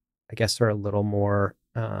that I guess are a little more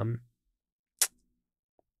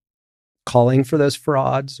calling for those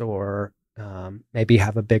frauds, or maybe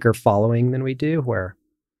have a bigger following than we do, where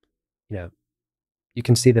you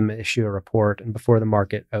can see them issue a report, and before the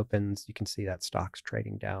market opens, you can see that stock's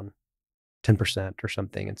trading down 10% or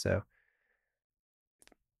something. And so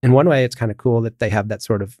in one way, it's kind of cool that they have that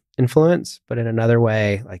sort of influence, but in another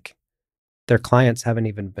way, like their clients haven't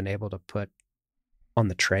even been able to put on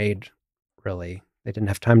the trade, really. They didn't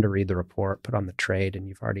have time to read the report, put on the trade, and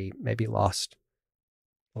you've already maybe lost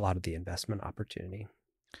a lot of the investment opportunity.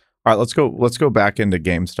 All right, let's go back into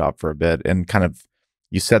GameStop for a bit, and kind of,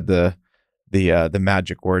 you said the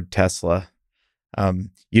magic word Tesla.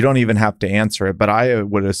 You don't even have to answer it, but I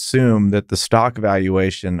would assume that the stock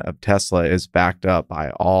valuation of Tesla is backed up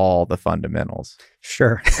by all the fundamentals.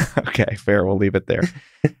 Sure. Okay, fair. We'll leave it there.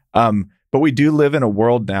 But we do live in a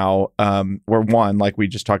world now where, one, like we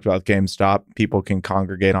just talked about with GameStop, people can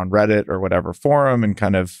congregate on Reddit or whatever forum and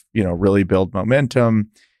kind of, really build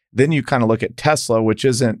momentum. Then you kind of look at Tesla, which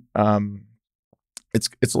isn't it's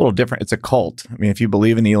a little different. It's a cult. I mean, if you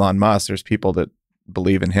believe in Elon Musk, there's people that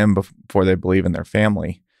believe in him before they believe in their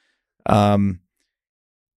family.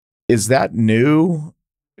 Is that new,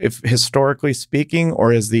 if historically speaking,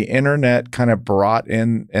 or is the internet kind of brought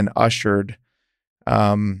in and ushered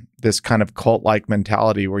this kind of cult-like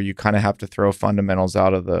mentality where you kind of have to throw fundamentals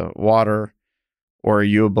out of the water? Or are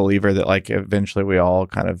you a believer that like eventually we all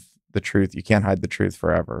kind of, the truth, you can't hide the truth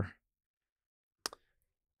forever?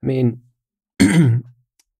 I mean,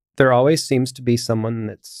 there always seems to be someone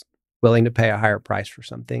that's willing to pay a higher price for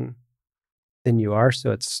something than you are.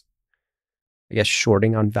 So it's, I guess,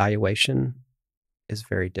 shorting on valuation is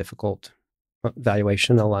very difficult.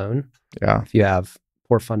 Valuation alone. Yeah. If you have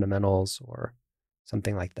poor fundamentals or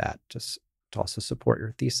something like that, just to also support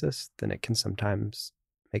your thesis, then it can sometimes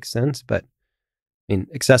make sense. But I mean,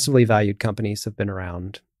 excessively valued companies have been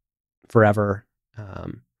around forever. I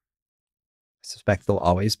suspect they'll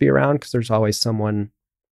always be around because there's always someone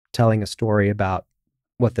telling a story about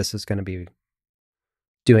what this is going to be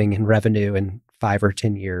doing in revenue in 5 or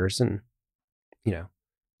 10 years. And, you know,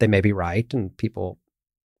 they may be right and people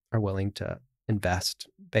are willing to invest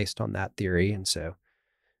based on that theory. And so,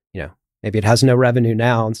 you know, maybe it has no revenue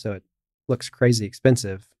now. And so it looks crazy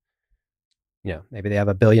expensive. You know, maybe they have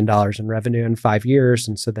 $1 billion in revenue in 5 years.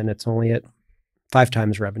 And so then it's only at 5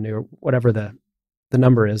 times revenue or whatever the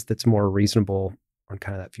number is that's more reasonable on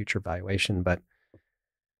kind of that future valuation. But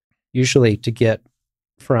usually to get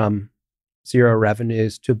from 0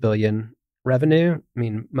 revenues to $1 billion revenue, I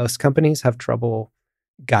mean, most companies have trouble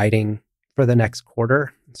guiding for the next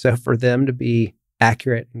quarter. So for them to be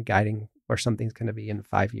accurate in guiding where something's going to be in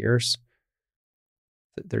 5 years,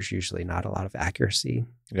 there's usually not a lot of accuracy.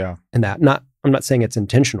 Yeah. In that. I'm not saying it's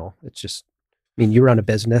intentional. It's just, I mean, you run a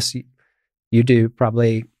business, you do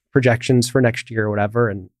probably projections for next year or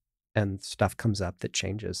whatever, and stuff comes up that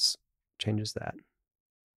changes that.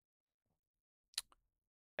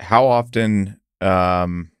 How often,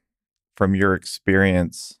 from your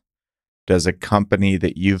experience, does a company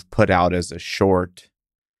that you've put out as a short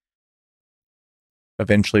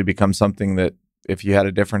eventually become something that if you had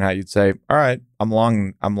a different hat, you'd say, all right, I'm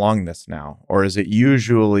long this now? Or is it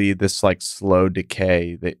usually this like slow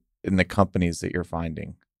decay that in the companies that you're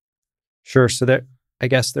finding? Sure. So I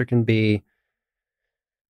guess there can be,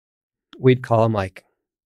 we'd call them like,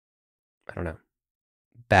 I don't know,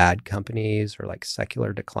 bad companies or like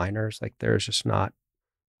secular decliners. Like there's just not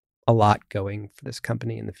a lot going for this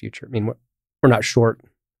company in the future. I mean, we're not short,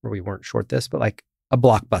 or we weren't short this, but like a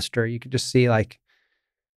Blockbuster, you could just see like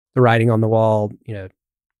the writing on the wall, you know,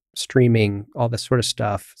 streaming, all this sort of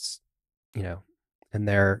stuff, you know, and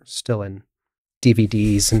they're still in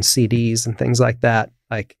DVDs and CDs and things like that.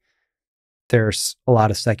 Like there's a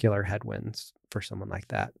lot of secular headwinds for someone like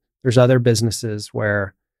that. There's other businesses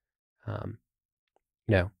where, you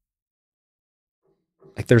know,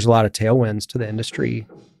 like there's a lot of tailwinds to the industry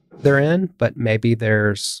they're in, but maybe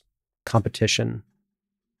there's competition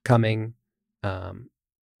coming,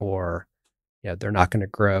 or, you know, they're not going to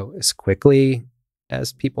grow as quickly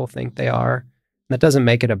as people think they are. And that doesn't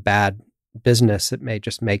make it a bad business. It may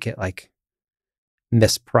just make it like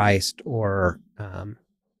mispriced or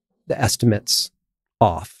the estimates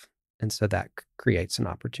off. And so that creates an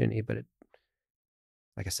opportunity. But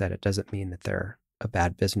like I said, it doesn't mean that they're a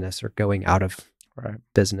bad business or going out of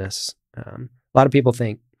business. A lot of people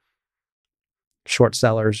think short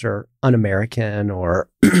sellers are un-American or,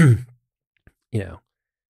 you know,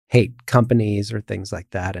 hate companies or things like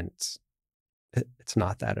that. And it's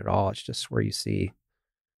not that at all. It's just where you see,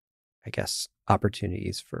 I guess,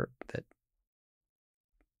 opportunities for that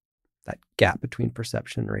gap between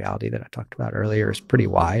perception and reality that I talked about earlier is pretty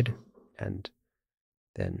wide. And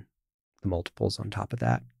then the multiples on top of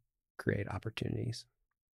that create opportunities.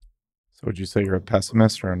 So would you say you're a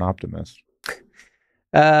pessimist or an optimist?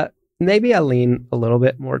 Maybe I lean a little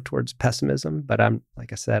bit more towards pessimism, but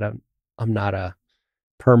like I said, I'm not a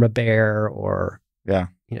perma bear or, you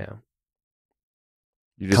know,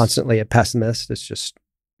 constantly a pessimist. It's just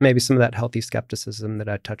maybe some of that healthy skepticism that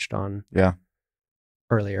I touched on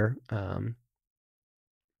earlier.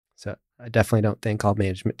 So I definitely don't think all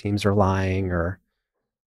management teams are lying or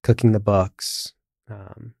cooking the books.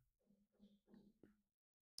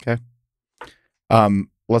 Okay.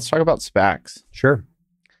 Let's talk about SPACs. Sure.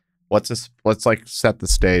 Let's like set the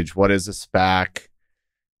stage. What is a SPAC?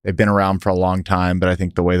 They've been around for a long time, but I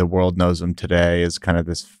think the way the world knows them today is kind of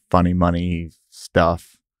this funny money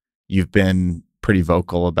stuff. You've been pretty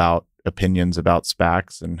vocal about opinions about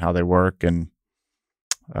SPACs and how they work. And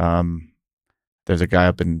there's a guy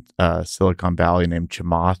up in Silicon Valley named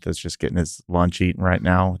Chamath that's just getting his lunch eaten right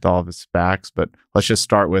now with all of his SPACs. But let's just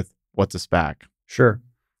start with, what's a SPAC? Sure.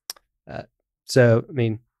 Uh, so, I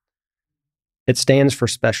mean, it stands for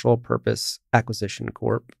Special Purpose Acquisition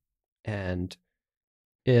Corp. And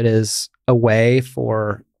it is a way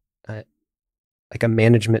for like a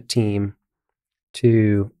management team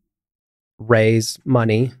to raise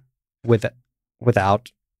money with,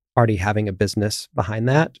 without already having a business behind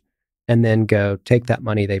that, and then go take that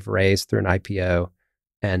money they've raised through an IPO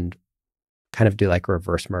and kind of do like a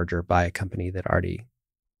reverse merger, buy a company that already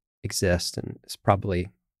exists and is probably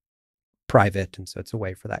private. And so it's a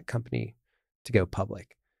way for that company to go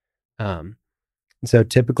public. And so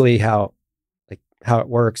typically how it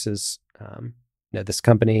works is, this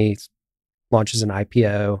company launches an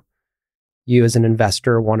IPO. You as an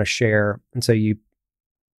investor want a share. And so you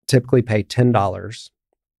typically pay $10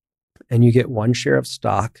 and you get one share of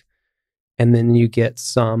stock, and then you get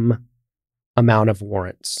some amount of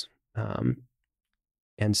warrants.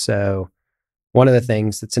 And so one of the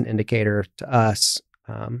things that's an indicator to us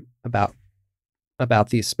about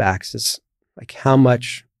these SPACs is like how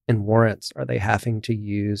much in warrants are they having to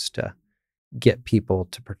use to get people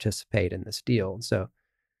to participate in this deal. And so,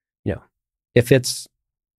 if it's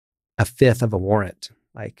a fifth of a warrant,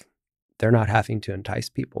 like they're not having to entice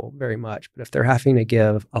people very much. But if they're having to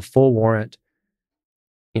give a full warrant,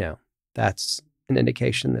 that's an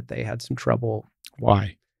indication that they had some trouble.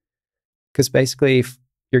 Why? Because basically, if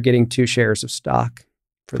you're getting 2 shares of stock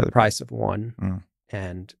for the price of one,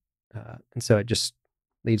 and so it just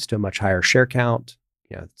leads to a much higher share count.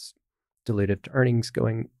 It's dilutive to earnings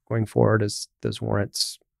going forward as those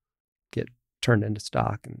warrants get turned into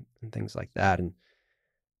stock and things like that. And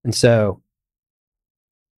so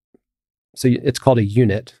it's called a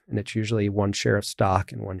unit, and it's usually 1 share of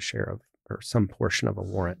stock and 1 share of, or some portion of a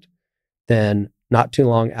warrant. Then not too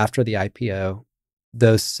long after the IPO,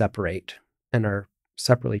 those separate and are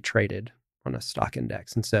separately traded on a stock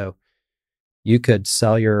index. And so you could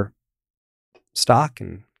sell your stock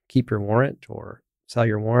and keep your warrant, or sell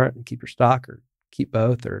your warrant and keep your stock, or keep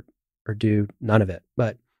both, or do none of it.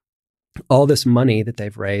 But all this money that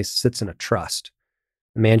they've raised sits in a trust.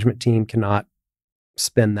 The management team cannot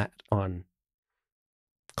spend that on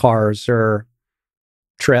cars or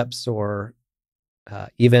trips or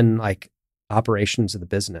even like operations of the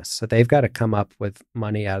business. So they've got to come up with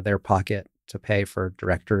money out of their pocket to pay for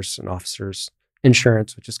directors and officers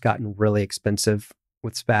insurance, which has gotten really expensive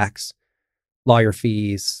with SPACs, lawyer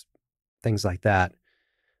fees, things like that.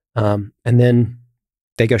 And then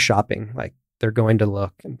they go shopping. Like they're going to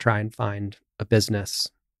look and try and find a business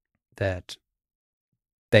that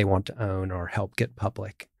they want to own or help get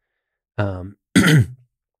public. And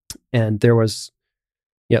there was,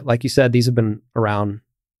 like you said, these have been around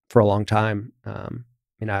for a long time. I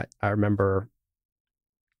remember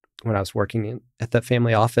when I was working at that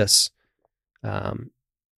family office, in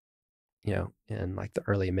like the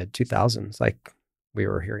early mid 2000s, like we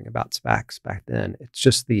were hearing about SPACs back then. It's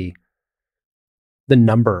just the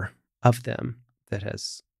number of them that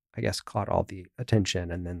has, I guess, caught all the attention,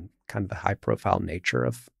 and then kind of the high profile nature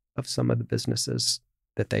of some of the businesses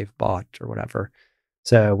that they've bought or whatever.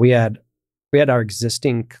 So we had our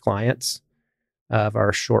existing clients of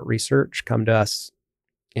our short research come to us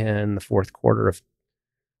in the fourth quarter of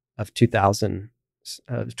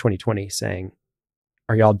 2020 saying,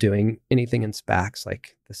 "Are y'all doing anything in SPACs?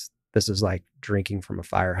 Like this is like drinking from a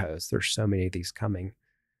fire hose. There's so many of these coming."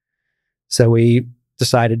 So we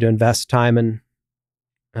decided to invest time and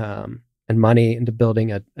money into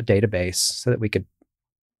building a database so that we could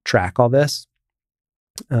track all this.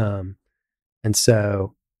 And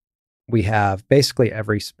so we have basically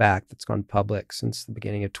every SPAC that's gone public since the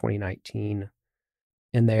beginning of 2019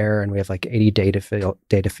 in there, and we have like 80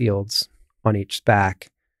 data fields on each SPAC.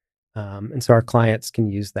 And so our clients can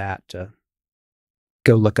use that to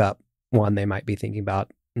go look up one they might be thinking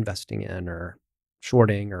about investing in or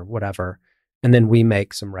shorting or whatever. And then we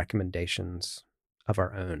make some recommendations of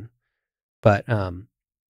our own. But,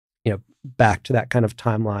 back to that kind of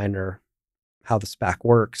timeline or how the SPAC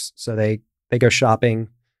works. So they go shopping.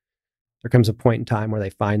 There comes a point in time where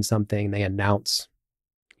they find something, they announce,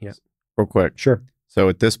 Real quick. Sure. So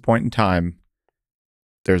at this point in time,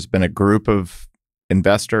 there's been a group of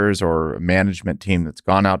investors or a management team that's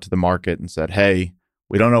gone out to the market and said, "Hey,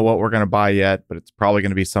 we don't know what we're going to buy yet, but it's probably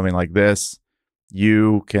going to be something like this.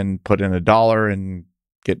 You can put in $1 and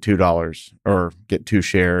get $2 or get 2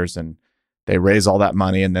 shares." And they raise all that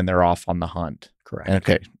money and then they're off on the hunt. Correct.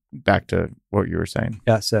 Okay. Back to what you were saying.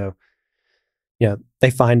 Yeah. So, they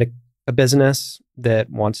find a business that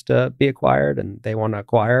wants to be acquired and they want to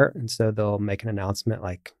acquire. And so they'll make an announcement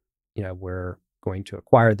like, we're going to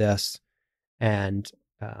acquire this. And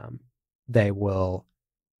they will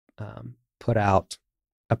put out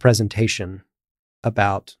a presentation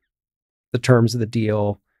about the terms of the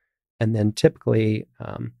deal, and then typically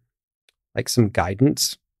like some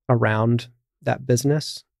guidance around that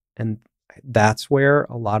business. And that's where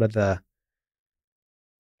a lot of the,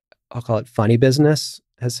 I'll call it funny business,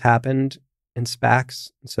 has happened in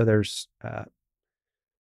SPACs. So there's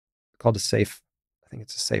called a safe, I think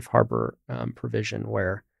it's a safe harbor provision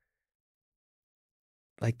where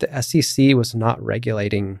like the SEC was not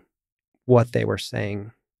regulating what they were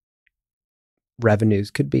saying revenues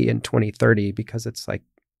could be in 2030 because it's like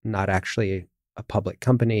not actually a public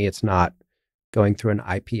company. It's not going through an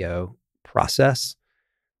IPO process.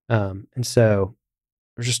 And so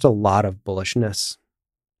there's just a lot of bullishness,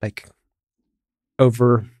 like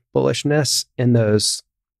over bullishness in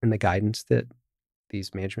the guidance that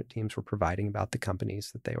these management teams were providing about the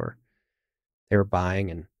companies that they were buying.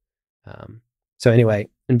 And so anyway,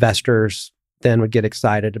 investors then would get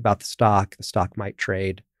excited about the stock. The stock might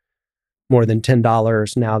trade more than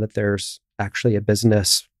 $10 now that there's actually a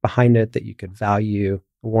business behind it that you could value.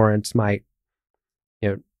 Warrants might,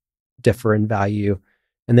 differ in value.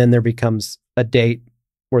 And then there becomes a date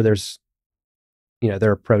where there's,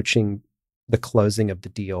 they're approaching the closing of the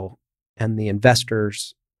deal, and the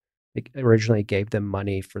investors originally gave them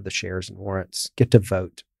money for the shares and warrants get to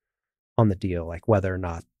vote on the deal, like whether or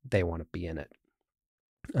not they want to be in it.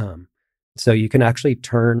 So you can actually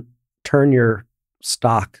turn your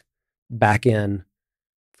stock back in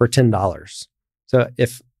for $10. So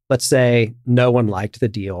if, let's say, no one liked the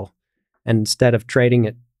deal, and instead of trading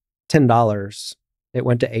at $10, it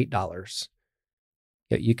went to $8,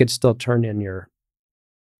 you could still turn in your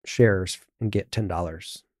shares and get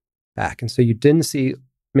 $10 back. And so you didn't see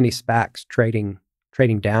many SPACs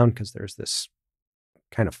trading down because there's this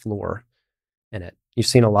kind of floor in it. You've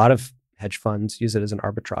seen a lot of hedge funds use it as an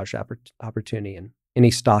arbitrage opportunity, and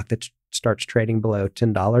any stock that starts trading below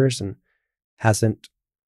 $10 and hasn't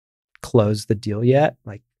closed the deal yet,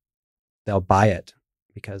 like they'll buy it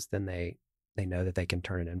because then they know that they can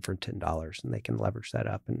turn it in for $10 and they can leverage that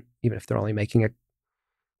up. And even if they're only making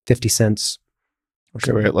 50 cents.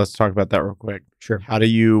 Okay, wait, let's talk about that real quick. Sure. How do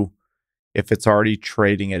you, if it's already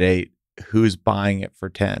trading at 8, who's buying it for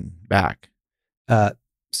 10 back?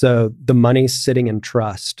 So the money's sitting in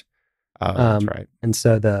trust. Oh, that's right. And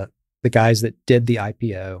so the guys that did the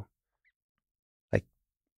IPO, like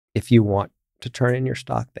if you want to turn in your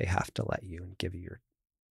stock, they have to let you and give you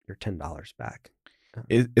your $10 back.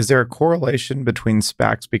 Is there a correlation between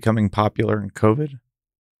SPACs becoming popular and COVID?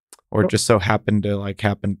 Or it just so happened to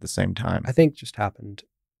happen at the same time? I think it just happened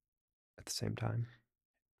at the same time.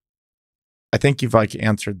 I think you've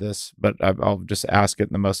answered this, but I'll just ask it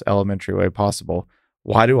in the most elementary way possible.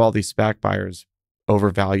 Why do all these SPAC buyers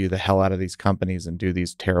overvalue the hell out of these companies and do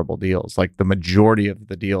these terrible deals? Like the majority of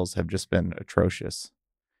the deals have just been atrocious,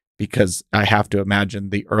 because I have to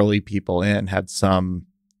imagine the early people in had some,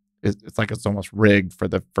 it's like it's almost rigged for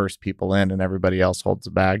the first people in and everybody else holds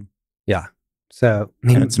the bag. Yeah. So,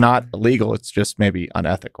 and it's not illegal. It's just maybe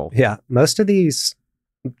unethical. Yeah. Most of these,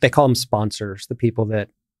 they call them sponsors, the people that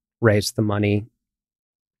raise the money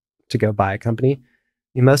to go buy a company.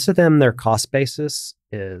 Most of them, their cost basis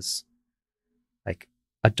is like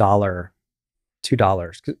 $1,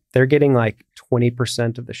 $2. They're getting like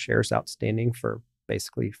 20% of the shares outstanding for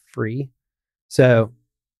basically free. So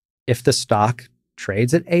if the stock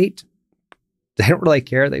trades at 8, they don't really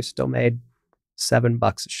care. They've still made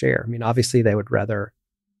 $7 a share. I mean, obviously they would rather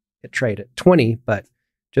it trade at 20, but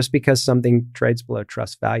just because something trades below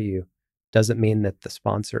trust value doesn't mean that the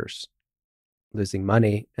sponsor's losing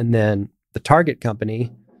money. And then the target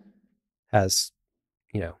company has,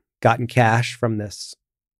 gotten cash from the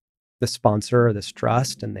sponsor or this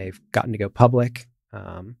trust, and they've gotten to go public.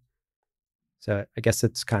 So I guess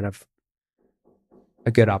it's kind of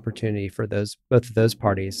a good opportunity for both of those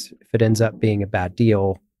parties. If it ends up being a bad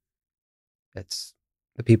deal, it's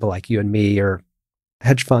the people like you and me or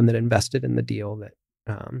hedge fund that invested in the deal that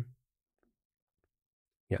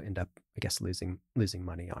end up, I guess, losing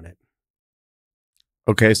money on it.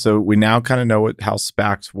 Okay, so we now kind of know how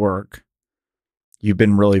SPACs work. You've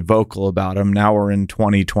been really vocal about them. Now we're in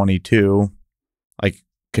 2022.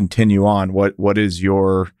 Continue on. What is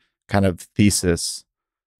your kind of thesis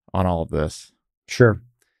on all of this? Sure.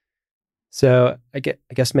 So I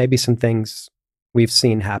guess maybe some things we've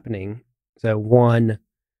seen happening. So one,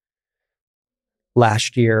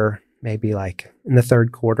 last year, maybe in the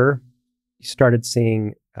third quarter, you started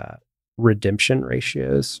seeing redemption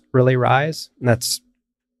ratios really rise. And that's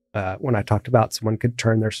when I talked about someone could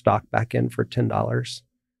turn their stock back in for $10.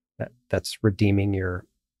 That's redeeming your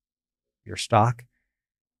stock.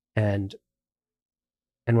 And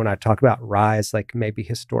And when I talk about rise, like maybe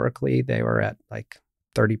historically they were at like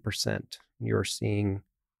 30%. You were seeing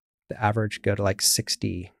the average go to like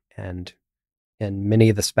 60, and in many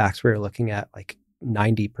of the SPACs we were looking at, like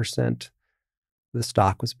 90% of the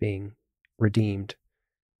stock was being redeemed.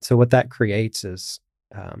 So what that creates is,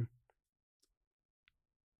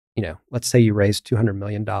 let's say you raise $200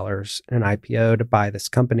 million in an IPO to buy this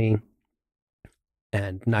company,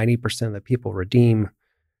 and 90% of the people redeem.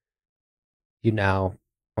 You now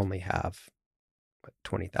only have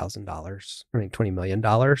 $20 million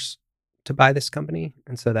to buy this company.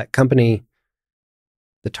 And so that company,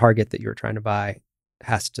 the target that you're trying to buy,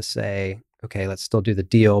 has to say, okay, let's still do the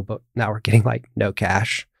deal, but now we're getting like no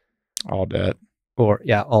cash. All debt.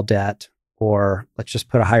 All debt. Or let's just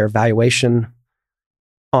put a higher valuation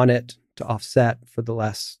on it to offset for the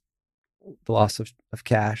loss of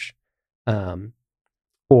cash.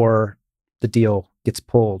 Or the deal gets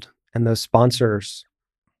pulled. And those sponsors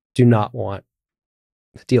do not want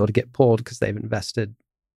the deal to get pulled because they've invested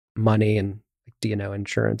money and like D&O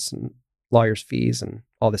insurance and lawyers' fees and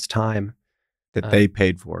all this time that they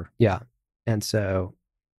paid for. Yeah. And so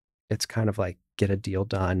it's kind of like get a deal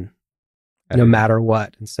done no matter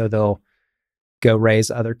what. And so they'll go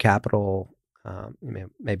raise other capital,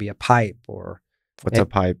 maybe a pipe or what's a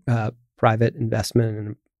pipe? Private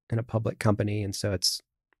investment in a public company. And so it's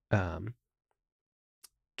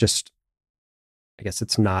just, I guess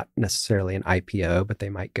it's not necessarily an IPO, but they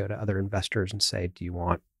might go to other investors and say, do you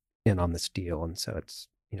want in on this deal? And so it's,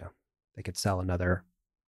 they could sell another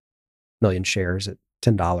 1 million shares at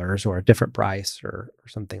 $10 or a different price or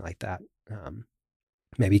something like that.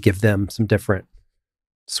 Maybe give them some different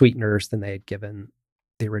sweeteners than they had given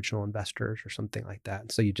the original investors or something like that.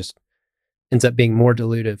 And so you just ends up being more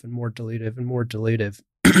dilutive and more dilutive and more dilutive.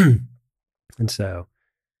 And so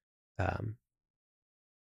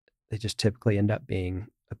they just typically end up being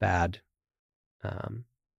a bad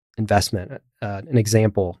investment. An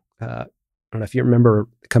example, I don't know if you remember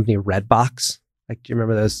the company Redbox. Like, do you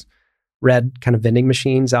remember those red kind of vending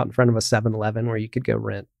machines out in front of a 7-Eleven where you could go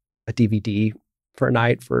rent a DVD for a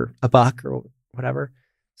night for $1 or whatever?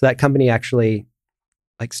 So that company actually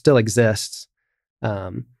like still exists.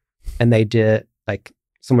 And they did, like,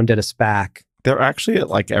 someone did a SPAC. They're actually at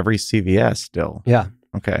like every CVS still. Yeah.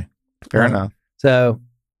 Okay. Fair enough. So,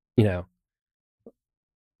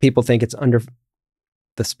 people think it's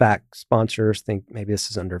the SPAC sponsors think maybe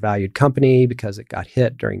this is an undervalued company because it got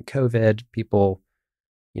hit during COVID. People,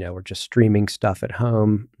 were just streaming stuff at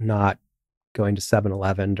home, not going to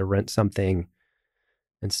 7-Eleven to rent something.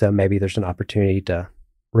 And so maybe there's an opportunity to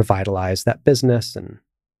revitalize that business and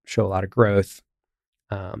show a lot of growth.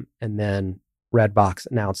 And then Redbox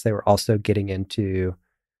announced they were also getting into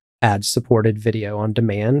ad-supported video on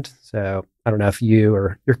demand. So I don't know if you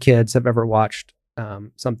or your kids have ever watched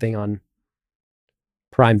something on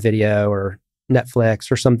Prime Video or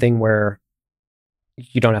Netflix or something where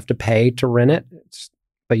you don't have to pay to rent it,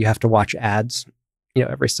 but you have to watch ads,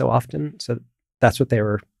 every so often. So that's what they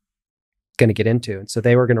were going to get into. And so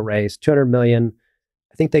they were going to raise $200 million.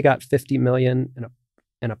 I think they got $50 million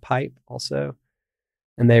in a pipe also.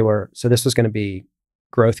 And so this was going to be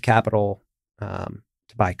growth capital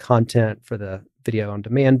to buy content for the video on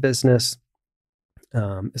demand business,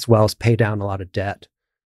 as well as pay down a lot of debt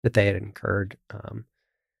that they had incurred.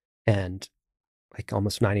 And like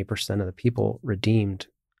almost 90% of the people redeemed.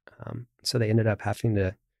 So they ended up having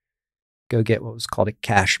to go get what was called a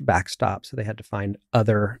cash backstop. So they had to find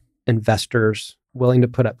other investors willing to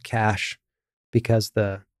put up cash because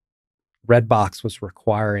the Redbox was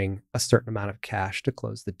requiring a certain amount of cash to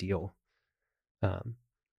close the deal.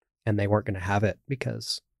 And they weren't going to have it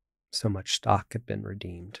because so much stock had been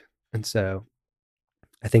redeemed. And so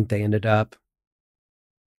I think they ended up,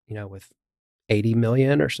 with 80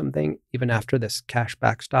 million or something, even after this cash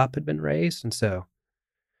backstop had been raised. And so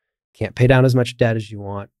can't pay down as much debt as you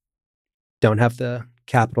want. Don't have the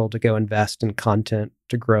capital to go invest in content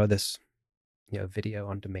to grow this, video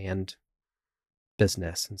on demand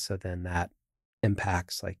business. And so then that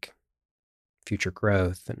impacts like future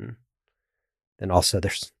growth. And then also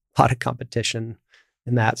there's a lot of competition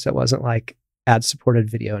in that. So it wasn't like ad supported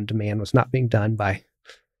video on demand was not being done by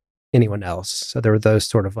anyone else. So there were those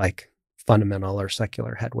sort of like fundamental or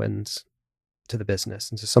secular headwinds to the business.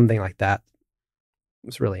 And so something like that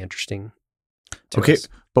was really interesting to us.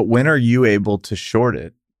 But when are you able to short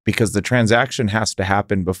it? Because the transaction has to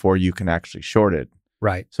happen before you can actually short it.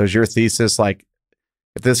 Right. So is your thesis like,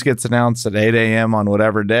 if this gets announced at 8 a.m. on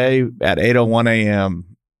whatever day, at 8:01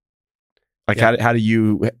 a.m., like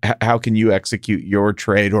how can you execute your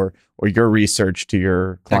trade or your research to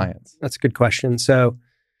your clients? That's a good question. So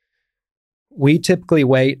We typically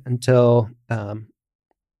wait until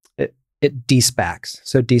it de-SPACs.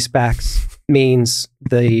 So de-SPACs means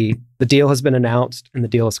the deal has been announced and the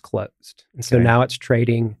deal is closed. And so now it's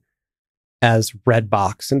trading as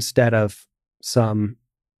Redbox instead of some,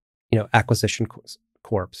 acquisition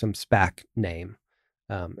corp, some SPAC name.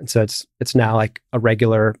 And so it's now like a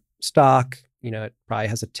regular stock. It probably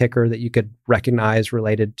has a ticker that you could recognize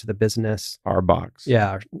related to the business. RBox.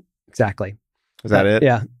 Yeah, exactly. Is that it?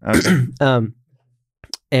 Yeah. Okay.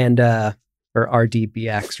 Or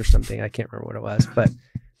RDBX or something. I can't remember what it was, but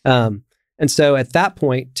and so at that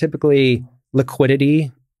point, typically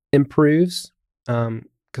liquidity improves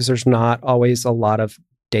because there's not always a lot of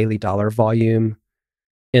daily dollar volume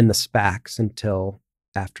in the SPACs until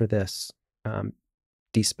after this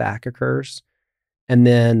de-SPAC occurs. And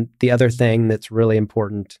then the other thing that's really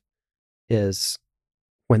important is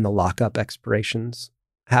when the lockup expirations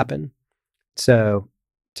happen. So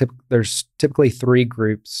there's typically 3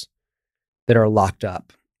 groups that are locked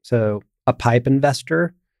up. So a pipe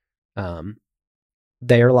investor,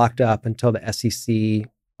 they are locked up until the SEC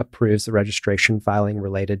approves the registration filing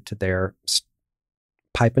related to their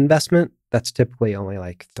pipe investment. That's typically only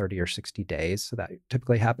like 30 or 60 days. So that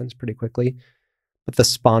typically happens pretty quickly. But the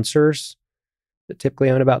sponsors that typically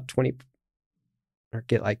own about 20 or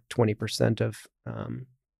get like 20% of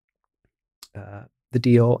the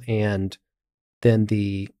deal, and then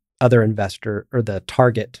the other investor or the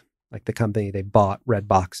target, like the company they bought,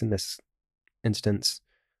 Redbox in this instance,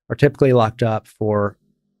 are typically locked up for,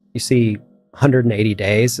 180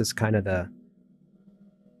 days is kind of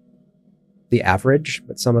the average,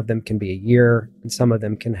 but some of them can be a year and some of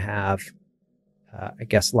them can have, I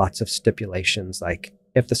guess, lots of stipulations. Like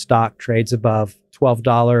if the stock trades above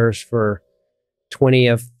 $12 for 20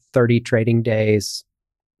 of 30 trading days,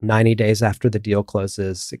 90 days after the deal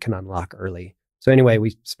closes, it can unlock early. So anyway,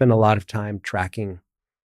 we spend a lot of time tracking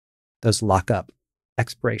those lockup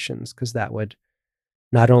expirations because that would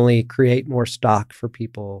not only create more stock for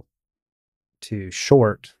people to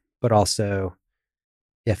short, but also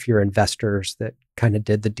if your investors that kind of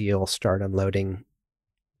did the deal start unloading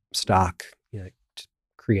stock, it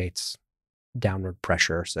creates downward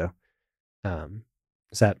pressure. So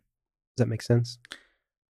does that make sense?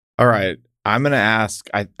 All right. I'm going to ask,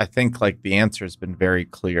 I think like the answer has been very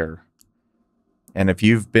clear. And if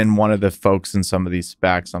you've been one of the folks in some of these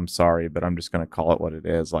SPACs, I'm sorry, but I'm just going to call it what it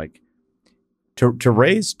is. Like to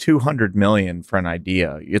raise 200 million for an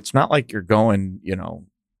idea, it's not like you're going,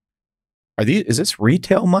 is this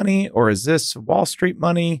retail money or is this Wall Street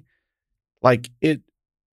money? Like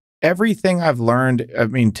everything I've learned, I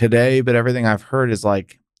mean, today, but everything I've heard is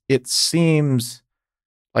like, it seems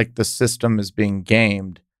like the system is being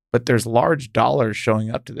gamed, but there's large dollars showing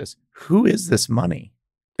up to this. Who is this money?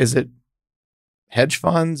 Is it hedge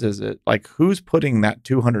funds? Is it like who's putting that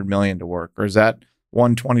 200 million to work? Or is that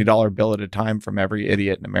one $20 bill at a time from every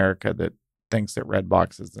idiot in America that thinks that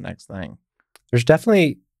Redbox is the next thing? There's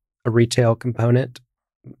definitely a retail component.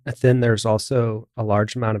 And then there's also a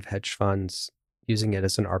large amount of hedge funds using it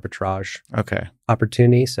as an arbitrage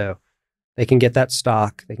opportunity. So they can get that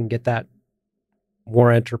stock, they can get that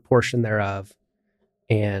warrant or portion thereof,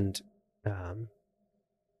 and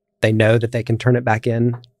they know that they can turn it back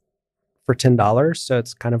in for $10. So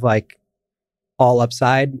it's kind of like all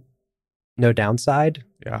upside, no downside.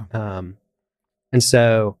 Yeah. And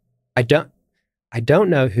so I don't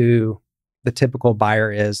know who the typical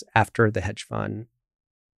buyer is after the hedge fund.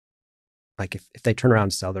 Like if they turn around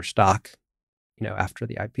and sell their stock, after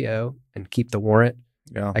the IPO and keep the warrant.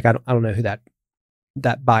 Yeah. Like I don't know who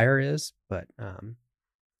that buyer is, but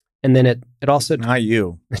and then it also it's not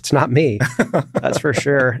you. It's not me. That's for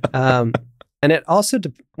sure. And it also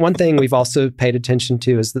one thing we've also paid attention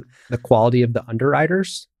to is the quality of the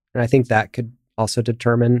underwriters, and I think that could also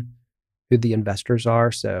determine who the investors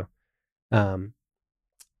are. So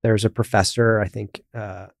there's a professor, I think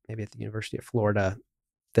maybe at the University of Florida,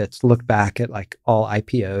 that's looked back at like all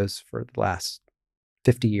IPOs for the last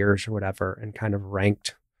 50 years or whatever and kind of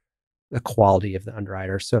ranked the quality of the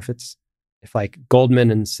underwriters. So if like Goldman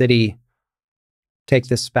and Citi take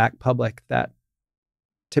this SPAC public, that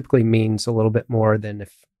typically means a little bit more than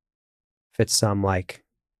if it's some like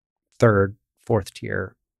third, fourth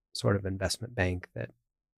tier sort of investment bank that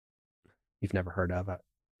you've never heard of.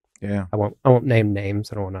 Yeah. I won't name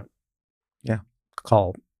names. I don't want to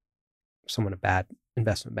call someone a bad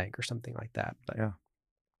investment bank or something like that. But yeah.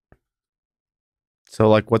 So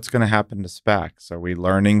like what's going to happen to SPACs? Are we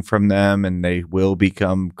learning from them and they will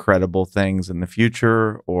become credible things in the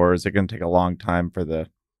future? Or is it going to take a long time for the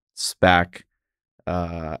SPAC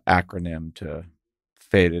acronym to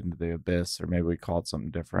fade into the abyss, or maybe we call it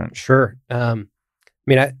something different. Sure. I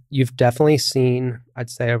mean, you've definitely seen, I'd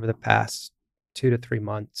say over the past 2 to 3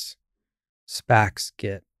 months, SPACs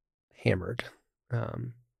get hammered.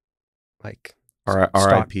 Like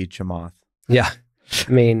R.I.P. Chamath. Yeah.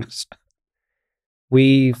 I mean,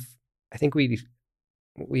 I think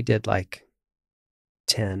we did like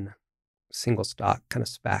 10 single stock kind of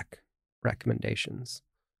SPAC recommendations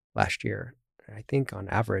last year. And I think on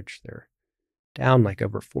average, they're down like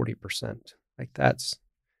over 40%. Like that's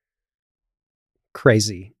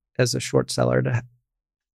crazy as a short seller to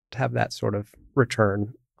have that sort of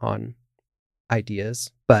return on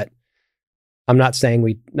ideas. But I'm not saying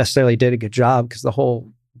we necessarily did a good job because the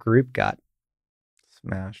whole group got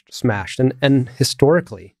smashed. And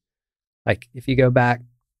historically, like if you go back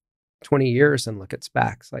 20 years and look at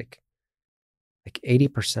SPACs, like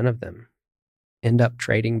 80% of them end up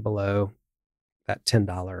trading below that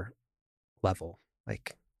 $10 level.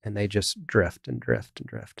 Like, and they just drift and drift and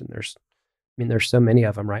drift. And there's so many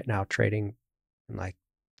of them right now trading in like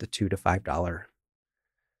the $2 to $5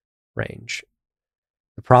 range.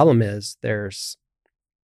 The problem is there's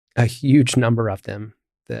a huge number of them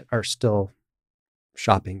that are still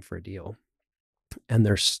shopping for a deal. And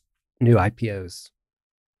there's new IPOs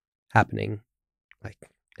happening like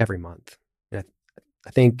every month. And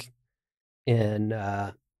I think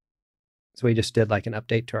so we just did like an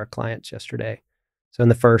update to our clients yesterday. So in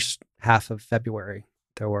the first half of February,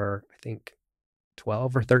 there were, I think,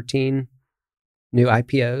 12 or 13 new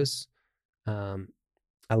IPOs.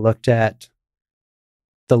 I looked at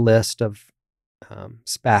the list of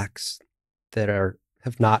SPACs that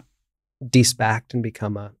have not de-SPACed and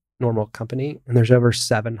become a normal company, and there's over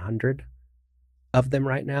 700 of them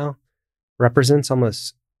right now. Represents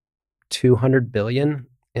almost 200 billion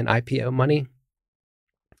in IPO money,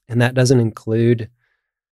 and that doesn't include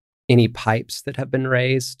any pipes that have been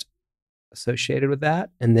raised associated with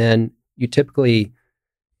that. And then you typically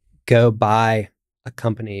go buy a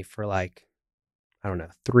company for like, I don't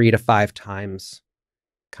know, 3 to 5 times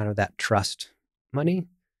kind of that trust money.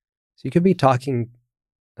 So you could be talking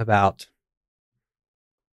about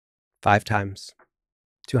 5 times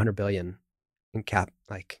 200 billion in cap,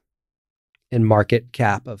 like in market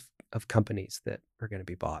cap of companies that are going to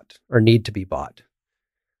be bought or need to be bought.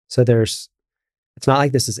 So it's not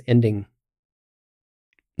like this is ending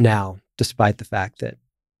now, despite the fact that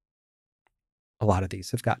a lot of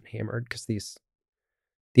these have gotten hammered because the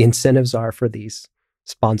incentives are for these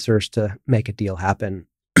sponsors to make a deal happen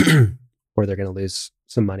or they're going to lose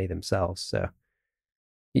some money themselves. So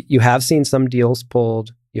you have seen some deals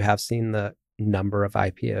pulled. You have seen the number of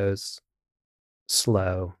IPOs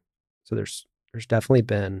slow. So there's definitely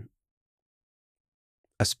been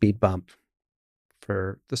a speed bump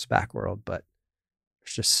for the SPAC world, but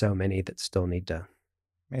there's just so many that still need to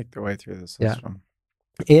make their way through the system.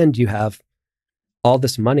 Yeah. And you have all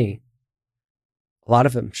this money, a lot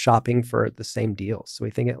of them shopping for the same deals. So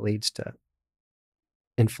we think it leads to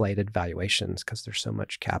inflated valuations because there's so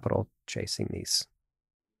much capital chasing these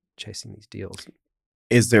deals.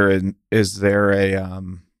 Is there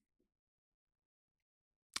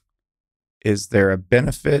a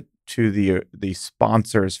benefit to the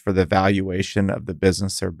sponsors for the valuation of the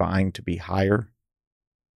business they're buying to be higher?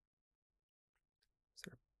 Is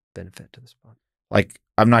there a benefit to the sponsor? Like,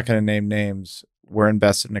 I'm not going to name names. We're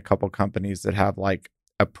invested in a couple companies that have like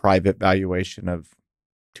a private valuation of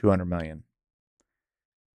 200 million.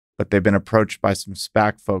 But they've been approached by some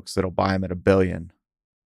SPAC folks that'll buy them at $1 billion.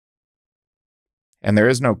 And there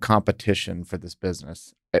is no competition for this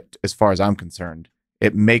business, as far as I'm concerned.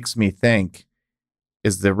 It makes me think,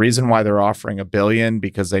 is the reason why they're offering $1 billion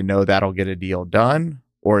because they know that'll get a deal done?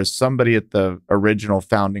 Or is somebody at the original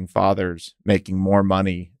founding fathers making more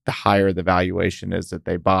money the higher the valuation is that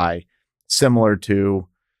they buy? Similar to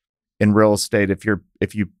in real estate, if you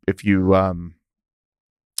make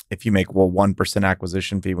 1%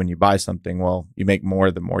 acquisition fee when you buy something, well, you make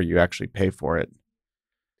more the more you actually pay for it.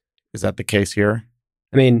 Is that the case here?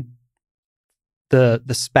 I mean, the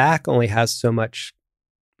SPAC only has so much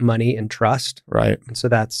money and trust, right? And so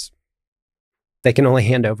they can only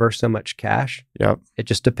hand over so much cash. Yep. It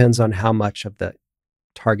just depends on how much of the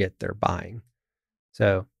target they're buying.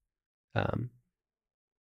 So,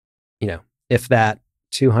 if that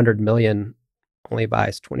 200 million only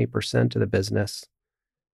buys 20% of the business,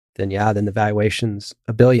 then the valuation's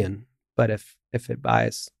 $1 billion. But if it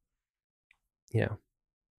buys,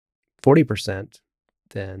 40%,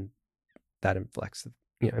 then that impacts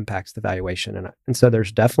the valuation. And so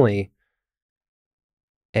there's definitely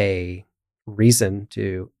a reason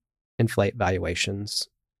to inflate valuations.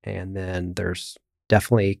 And then there's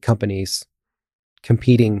definitely companies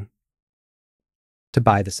competing to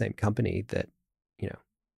buy the same company that,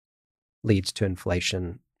 leads to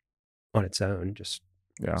inflation on its own. Just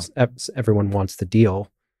everyone wants the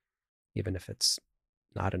deal, even if it's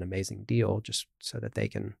not an amazing deal, just so that they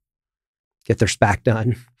can get their SPAC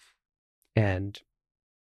done and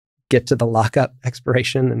get to the lockup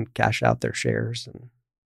expiration and cash out their shares. And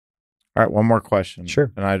all right, one more question.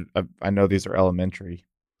 Sure. And I know these are elementary,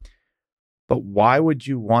 but why would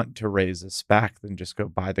you want to raise a SPAC than just go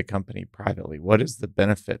buy the company privately? What is the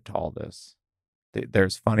benefit to all this?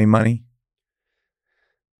 There's funny money.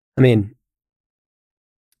 I mean,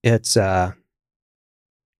 it's I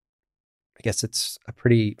guess it's a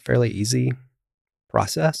fairly easy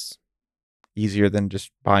process. Easier than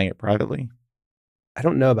just buying it privately? I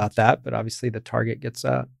don't know about that, but obviously the target gets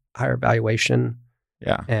a higher valuation.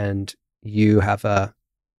 Yeah. And you have an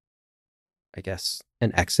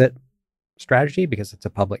exit strategy because it's a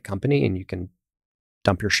public company and you can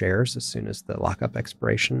dump your shares as soon as the lockup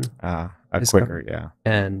expiration. Quicker, yeah.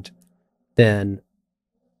 And then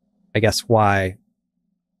I guess why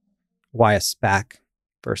a SPAC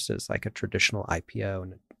versus like a traditional IPO?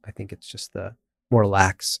 And I think it's just the more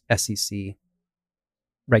lax SEC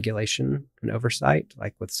regulation and oversight,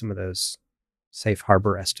 like with some of those safe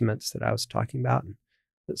harbor estimates that I was talking about. And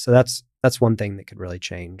so that's one thing that could really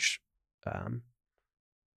change the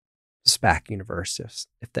SPAC universe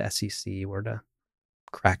if the SEC were to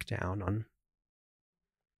crack down on,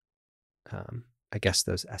 I guess,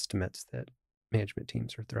 those estimates that management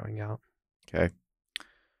teams are throwing out. Okay.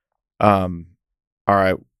 All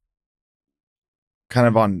right. Kind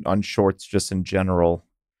of on shorts, just in general.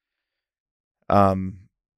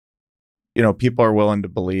 People are willing to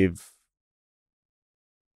believe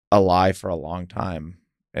a lie for a long time,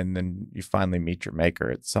 and then you finally meet your maker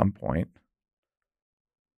at some point.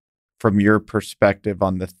 From your perspective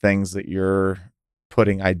on the things that you're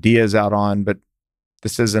putting ideas out on, but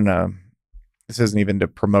this isn't even to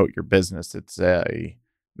promote your business. It's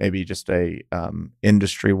maybe just a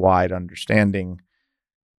industry-wide understanding.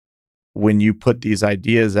 When you put these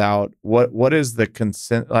ideas out, what is the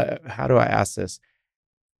consent? How do I ask this?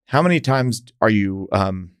 How many times are you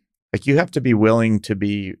you have to be willing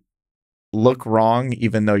to look wrong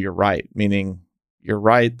even though you're right? Meaning you're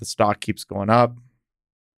right, the stock keeps going up.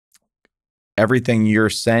 Everything you're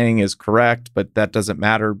saying is correct, but that doesn't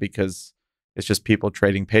matter because it's just people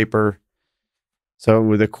trading paper.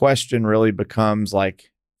 So the question really becomes,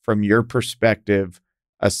 like, from your perspective,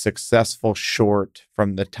 a successful short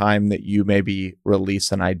from the time that you maybe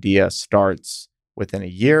release an idea starts within a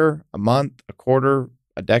year, a month, a quarter,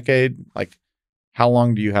 a decade. Like, how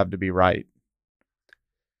long do you have to be right?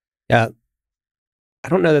 Yeah, I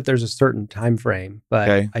don't know that there's a certain time frame, but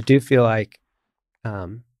Okay. I do feel like,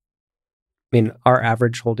 our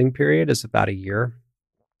average holding period is about a year.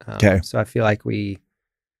 Okay. So I feel like we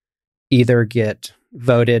either get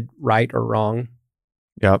voted right or wrong.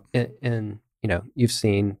 Yep. And you've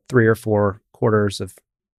seen 3 or 4 quarters of,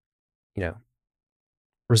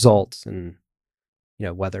 results and,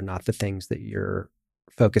 whether or not the things that you're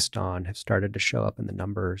focused on have started to show up in the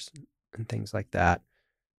numbers and things like that.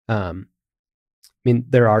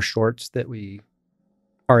 There are shorts that we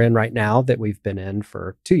are in right now that we've been in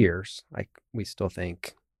for 2 years. Like, we still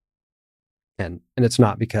think, and it's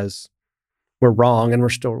not because we're wrong and we're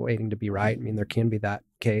still waiting to be right. There can be that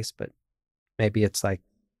case, but maybe it's like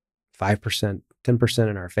 5%, 10%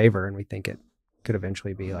 in our favor, and we think it could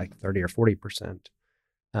eventually be like 30 or 40%.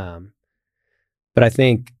 But I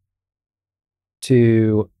think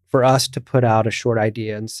for us to put out a short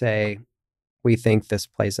idea and say, we think this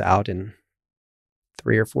plays out in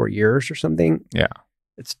 3 or 4 years or something. Yeah.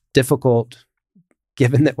 It's difficult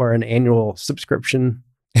given that we're an annual subscription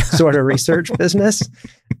sort of research business.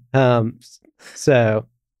 So,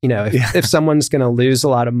 if someone's going to lose a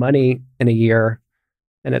lot of money in a year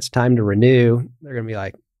and it's time to renew, they're going to be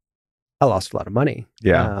like, I lost a lot of money.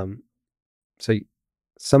 Yeah. So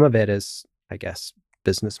some of it is, I guess,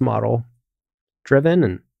 business model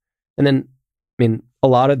driven. And then, a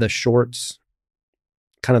lot of the shorts,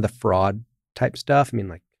 kind of the fraud type stuff.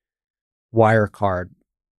 Like Wirecard,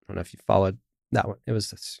 I don't know if you followed that one. It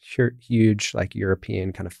was this huge, like,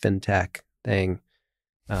 European kind of fintech thing.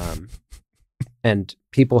 And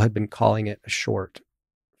people had been calling it a short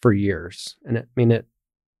for years. And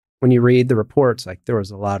when you read the reports, like, there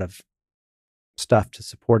was a lot of stuff to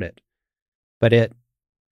support it, but it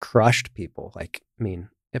crushed people. Like,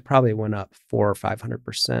 it probably went up 400 or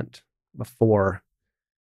 500% before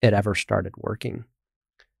it ever started working.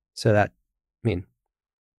 So that,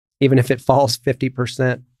 even if it falls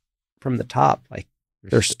 50% from the top, like,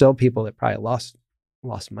 there's still people that probably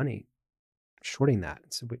lost money shorting that.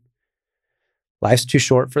 So life's too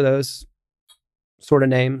short for those sort of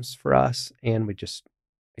names for us, and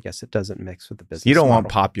I guess it doesn't mix with the business. You don't model. want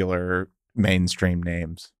popular mainstream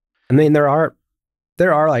names. I mean, there are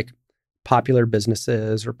like popular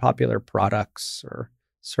businesses or popular products or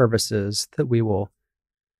services that we will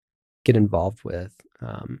get involved with.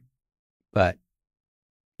 But,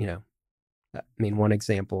 you know, I mean, one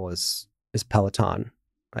example is Peloton.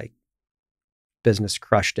 Like, business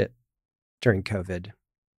crushed it during COVID,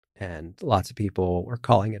 and lots of people were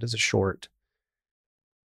calling it as a short.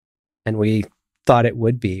 And we thought it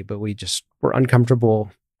would be, but we just were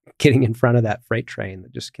uncomfortable getting in front of that freight train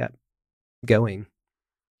that just kept going.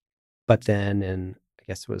 But then in, I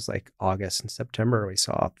guess it was like August and September, we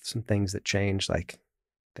saw some things that changed. Like,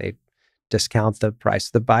 they discount the price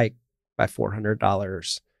of the bike by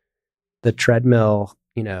 $400. The treadmill,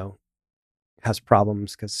 has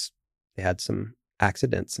problems because they had some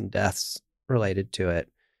accidents and deaths related to it.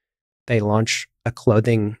 They launch a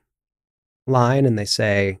clothing line and they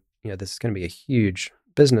say, this is going to be a huge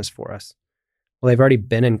business for us. Well, they've already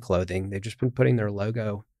been in clothing. They've just been putting their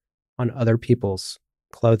logo on other people's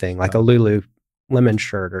clothing, like a Lululemon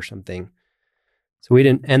shirt or something. So we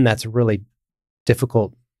didn't, and that's a really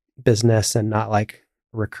difficult business and not like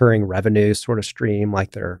recurring revenue sort of stream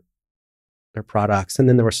like their products. And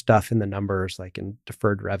then there was stuff in the numbers like in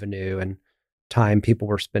deferred revenue and time people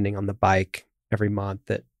were spending on the bike every month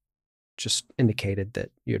that just indicated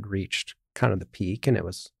that you had reached kind of the peak and it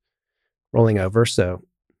was rolling over. So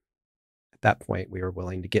at that point we were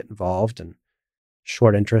willing to get involved, and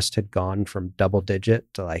short interest had gone from double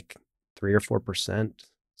digit to like 3 or 4%.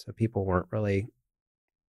 So people weren't really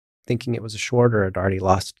thinking it was a short or had already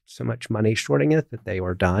lost so much money shorting it that they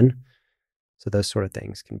were done. So those sort of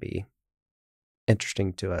things can be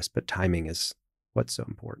interesting to us, but timing is what's so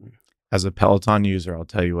important. As a Peloton user, I'll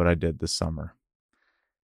tell you what I did this summer.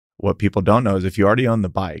 What people don't know is if you already own the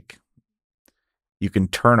bike, you can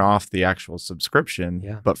turn off the actual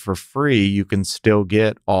subscription, but for free, you can still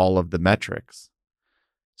get all of the metrics.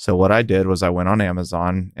 So what I did was I went on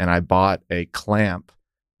Amazon and I bought a clamp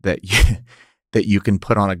that you can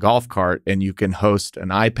put on a golf cart, and you can host an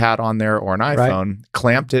iPad on there or an iPhone,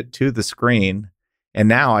 clamped it to the screen. And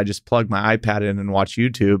now I just plug my iPad in and watch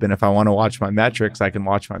YouTube. And if I want to watch my metrics, I can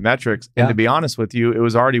watch my metrics. And to be honest with you, it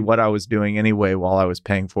was already what I was doing anyway while I was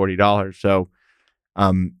paying $40. So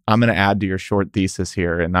I'm going to add to your short thesis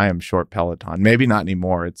here. And I am short Peloton. Maybe not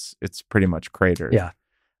anymore. It's pretty much cratered. Yeah.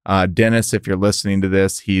 Dennis, if you're listening to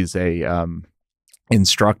this, he's a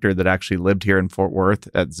instructor that actually lived here in Fort Worth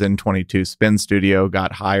at Zen 22 Spin Studio,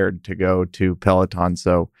 got hired to go to Peloton.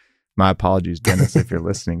 So my apologies, Dennis, if you're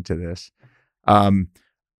listening to this.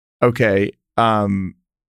 Okay.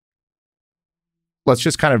 Let's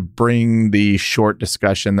just kind of bring the short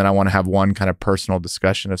discussion. Then I want to have one kind of personal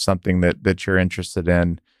discussion of something that you're interested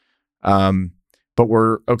in. But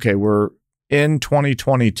we're in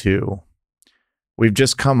 2022. We've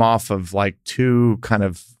just come off of like 2 kind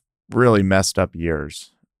of really messed up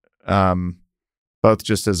years, both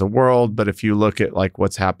just as a world. But if you look at like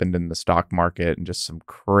what's happened in the stock market and just some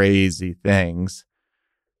crazy things,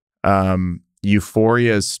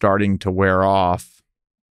 euphoria is starting to wear off.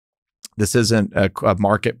 This isn't a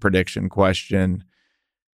market prediction question,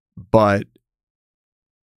 but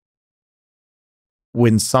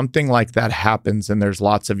when something like that happens and there's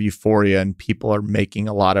lots of euphoria and people are making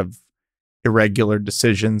a lot of irregular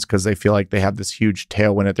decisions because they feel like they have this huge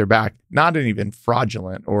tailwind at their back, not even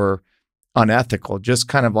fraudulent or unethical, just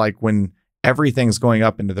kind of like when everything's going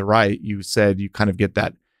up and to the right, you said you kind of get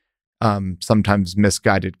that sometimes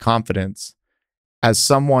misguided confidence. As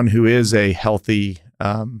someone who is a healthy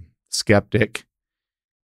skeptic,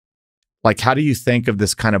 like how do you think of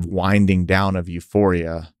this kind of winding down of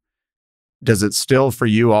euphoria? Does it still for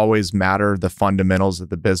you always matter the fundamentals of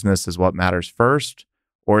the business is what matters first?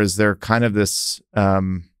 Or is there kind of this,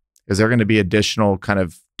 is there going to be additional kind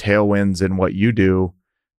of tailwinds in what you do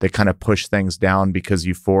that kind of push things down because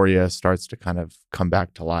euphoria starts to kind of come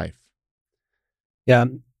back to life? Yeah,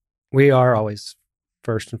 we are always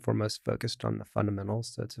first and foremost focused on the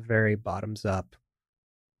fundamentals. So it's a very bottoms up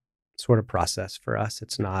sort of process for us.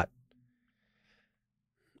 It's not,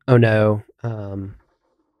 oh no,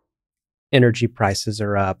 energy prices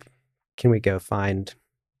are up. Can we go find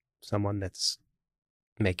someone that's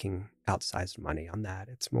making outsized money on that?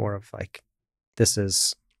 It's more of like, this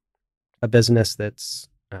is a business that's,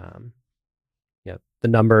 the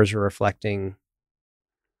numbers are reflecting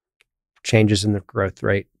changes in the growth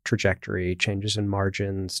rate trajectory, changes in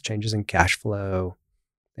margins, changes in cash flow,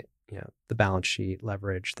 the balance sheet,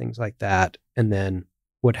 leverage, things like that. And then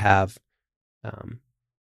would have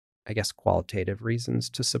I guess, qualitative reasons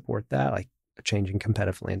to support that, like a changing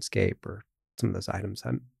competitive landscape or some of those items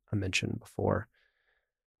I mentioned before.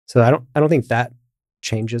 So I don't think that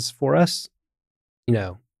changes for us.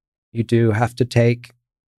 You do have to take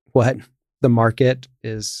what the market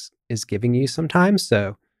is giving you sometimes.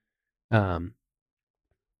 So, um,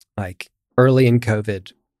 like early in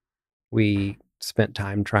COVID, we spent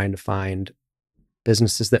time trying to find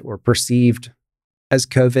businesses that were perceived as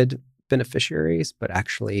COVID beneficiaries, but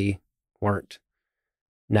actually weren't.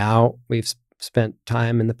 Now we've spent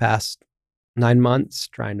time in the past 9 months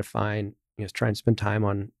trying to spend time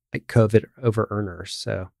on like COVID over earners.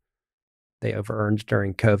 So they over earned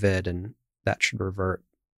during COVID and that should revert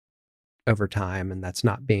over time. And that's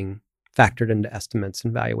not being factored into estimates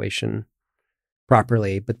and valuation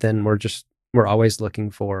properly. But then we're always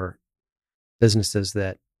looking for businesses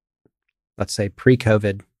that, let's say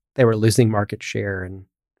pre-COVID, they were losing market share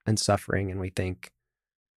and suffering. And we think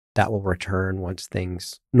that will return once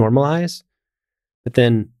things normalize. But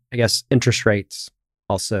then I guess interest rates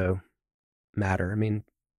also matter. I mean,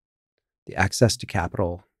 the access to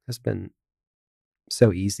capital has been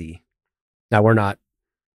so easy. Now, we're not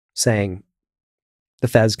saying the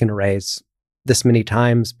Fed's going to raise this many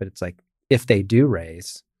times, but it's like if they do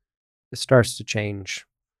raise, it starts to change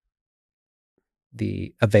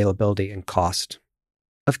the availability and cost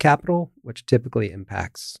of capital, which typically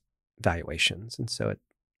impacts valuations. And so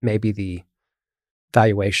maybe the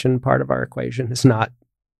valuation part of our equation is not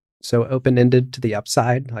so open-ended to the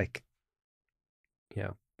upside. Like,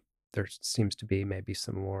 there seems to be maybe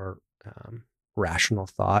some more rational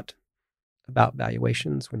thought about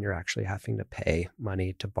valuations when you're actually having to pay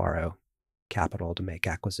money to borrow capital to make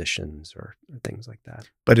acquisitions or things like that.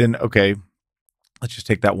 But let's just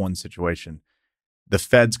take that one situation. The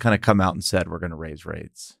Fed's kind of come out and said, we're going to raise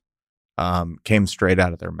rates, came straight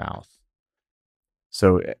out of their mouth.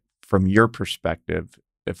 So from your perspective,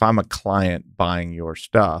 if I'm a client buying your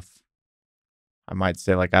stuff, I might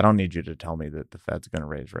say, like, I don't need you to tell me that the Fed's going to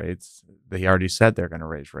raise rates. They already said they're going to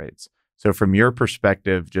raise rates. So from your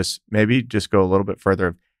perspective, just go a little bit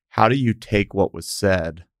further. How do you take what was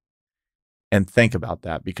said and think about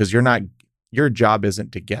that? Because your job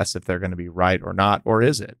isn't to guess if they're going to be right or not, or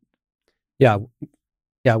is it? Yeah.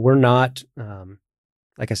 Yeah. We're not,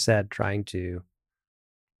 like I said, trying to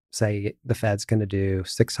say the Fed's going to do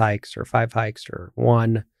 6 hikes or 5 hikes or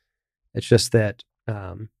 1. It's just that,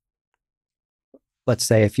 let's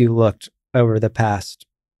say if you looked over the past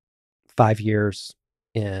 5 years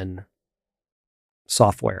in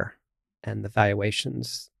software and the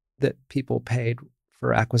valuations that people paid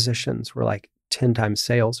for acquisitions were like 10 times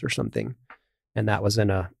sales or something. And that was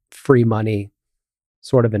in a free money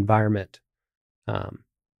sort of environment.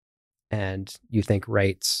 And you think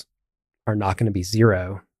rates are not going to be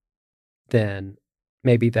 0, then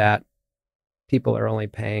maybe that people are only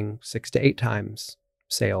paying 6 to 8 times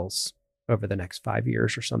sales over the next 5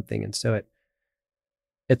 years or something. And so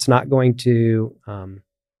it's not going to,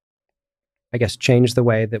 I guess, change the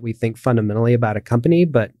way that we think fundamentally about a company,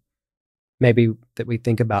 but maybe that we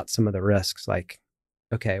think about some of the risks. Like,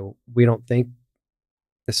 okay, we don't think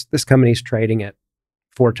this company's trading at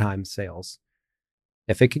 4 times sales.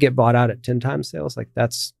 If it could get bought out at 10 times sales, like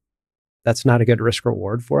that's not a good risk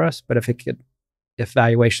reward for us. But if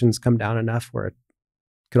valuations come down enough where it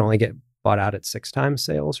could only get bought out at 6 times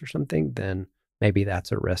sales or something, then maybe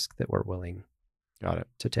that's a risk that we're willing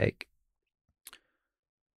to take.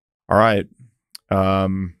 All right.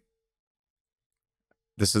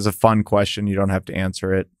 This is a fun question. You don't have to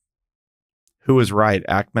answer it. Who was right,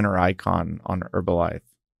 Ackman or Icon on Herbalife?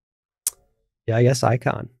 Yeah, I guess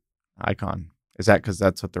Icon. Is that because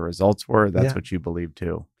that's what the results were? That's Yeah. what you believe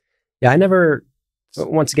too? Yeah, I never,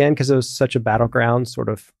 once again, because it was such a battleground sort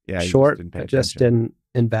of short, I just didn't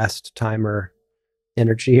invest time or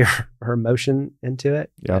energy or emotion into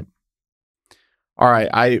it. Yep. All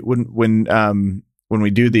right. When we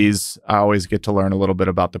do these, I always get to learn a little bit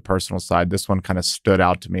about the personal side. This one kind of stood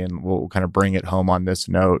out to me, and we'll kind of bring it home on this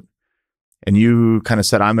note. And you kind of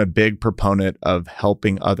said, I'm a big proponent of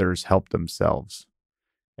helping others help themselves.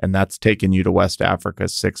 And that's taken you to West Africa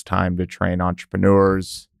 6 times to train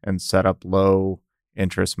entrepreneurs and set up low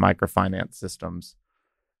interest microfinance systems.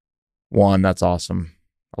 One, that's awesome.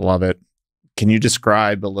 I love it. Can you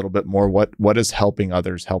describe a little bit more what does helping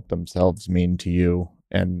others help themselves mean to you?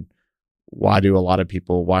 And why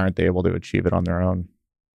aren't they able to achieve it on their own?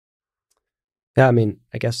 Yeah, I mean,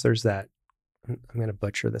 I guess there's that, I'm going to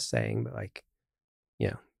butcher the saying, but like,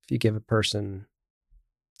 if you give a person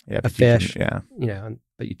a fish,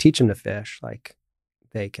 but you teach them to fish, like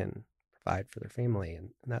they can provide for their family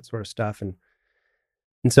and that sort of stuff. And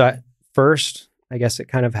so first, I guess it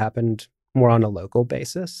kind of happened more on a local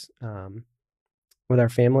basis with our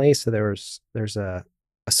family. So there's a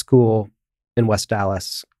school in West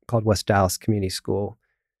Dallas called West Dallas Community School,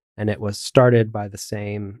 and it was started by the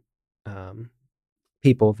same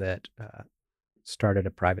people that started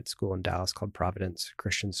a private school in Dallas called Providence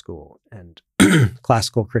Christian School and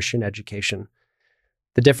classical Christian education.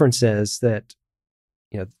 The difference is that,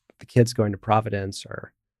 the kids going to Providence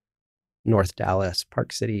are North Dallas,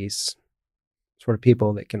 Park Cities, sort of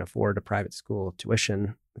people that can afford a private school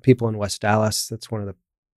tuition. The people in West Dallas, that's one of the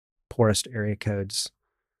poorest area codes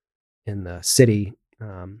in the city,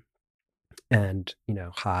 and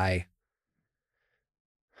high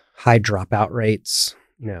dropout rates.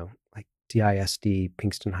 Like DISD,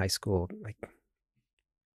 Pinkston High School, like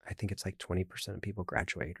I think it's like 20% of people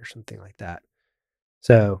graduate or something like that.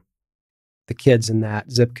 So the kids in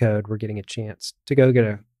that zip code were getting a chance to go get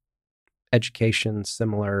a education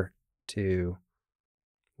similar to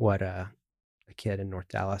what a kid in North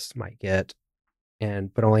Dallas might get,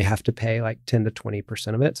 but only have to pay like 10 to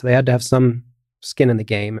 20% of it. So they had to have some skin in the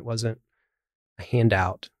game. It wasn't a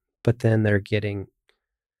handout, but then they're getting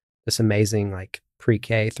this amazing like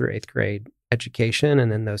pre-K through 8th grade education.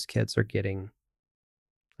 And then those kids are getting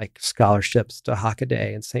like scholarships to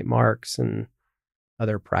Hockaday and St. Mark's and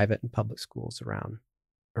other private and public schools around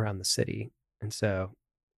the city. And so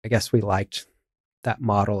I guess we liked that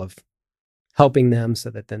model of helping them so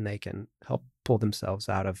that then they can help pull themselves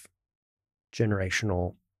out of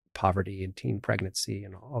generational poverty and teen pregnancy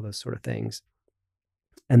and all those sort of things.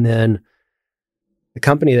 And then the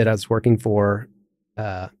company that I was working for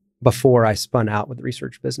before I spun out with the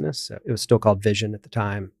research business, so it was still called Vision at the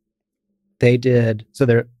time. So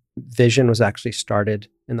their Vision was actually started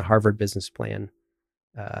in the Harvard Business Plan,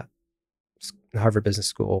 Harvard Business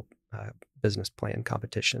School business plan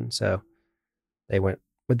competition. So they went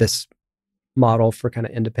with this model for kind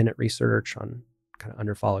of independent research on kind of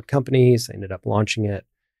underfollowed companies. They ended up launching it.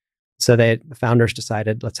 So the founders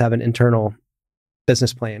decided, let's have an internal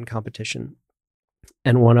business plan competition.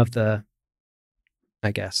 And one of the,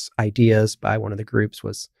 I guess, ideas by one of the groups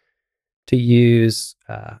was to use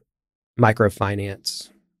microfinance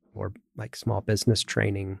or like small business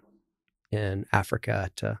training in Africa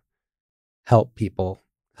to help people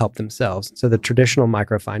help themselves. So the traditional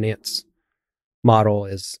microfinance model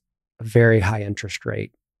is a very high interest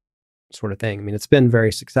rate sort of thing. I mean, it's been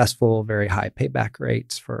very successful, very high payback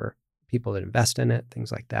rates for people that invest in it,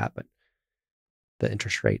 things like that. But the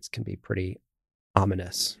interest rates can be pretty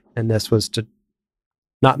ominous. And this was to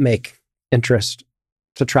not make interest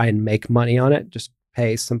to try and make money on it, just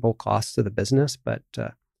pay simple costs to the business, but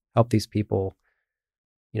to help these people,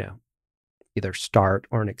 either start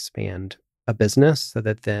or expand a business so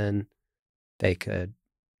that then they could,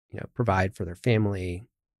 provide for their family,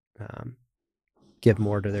 give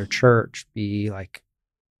more to their church, be like,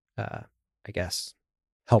 I guess,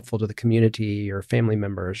 helpful to the community or family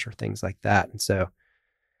members or things like that. And so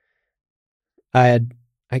I had,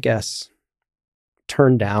 I guess,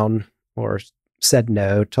 turned down or said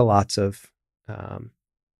no to lots of, I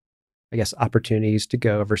guess, opportunities to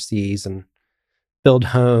go overseas and build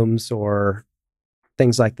homes or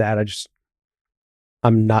things like that.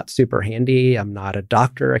 I'm not super handy. I'm not a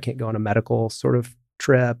doctor. I can't go on a medical sort of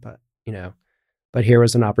trip, but here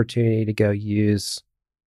was an opportunity to go use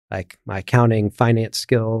like my accounting, finance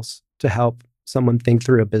skills to help someone think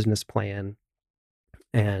through a business plan.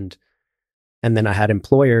 And then I had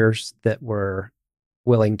employers that were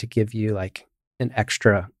willing to give you like an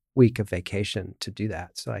extra week of vacation to do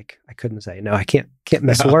that. So like I couldn't say, no, I can't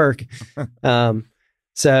miss work.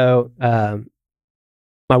 So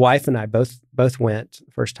my wife and I both went.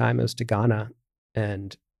 The first time it was to Ghana,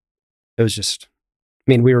 and it was just,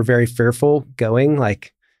 I mean, we were very fearful going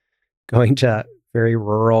to very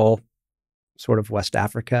rural sort of West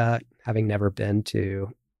Africa, having never been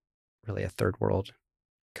to really a third world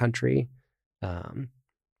country.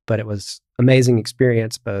 But it was amazing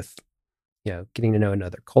experience, both, getting to know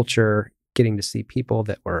another culture, getting to see people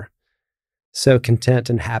that were so content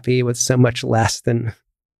and happy with so much less than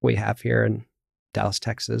we have here in Dallas,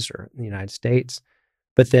 Texas, or in the United States.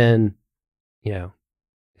 But then,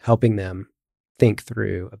 helping them think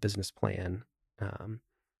through a business plan.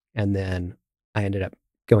 And then I ended up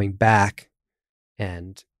going back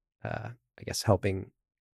and, I guess, helping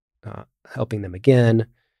them again,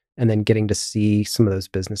 and then getting to see some of those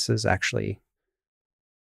businesses actually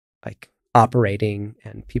like operating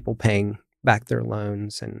and people paying back their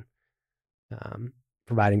loans and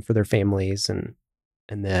providing for their families. And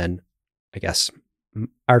then I guess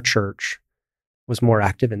our church was more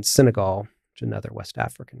active in Senegal, which is another West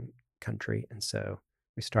African country. And so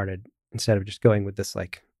we started instead of just going with this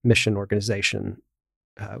like mission organization,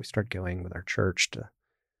 we started going with our church to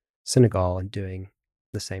Senegal and doing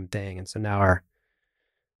the same thing. And so now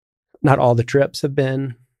not all the trips have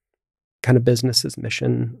been kind of business as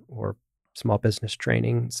mission or small business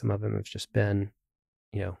training. Some of them have just been,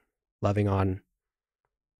 loving on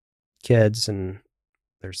kids. And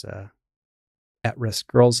there's a at-risk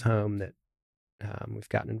girls home that we've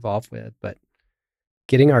gotten involved with. But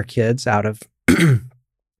getting our kids out of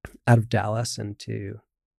Dallas into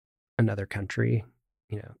another country,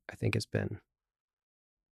 I think has been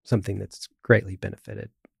something that's greatly benefited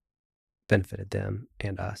them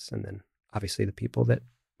and us, and then obviously the people that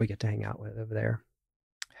we get to hang out with over there.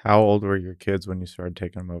 How old were your kids when you started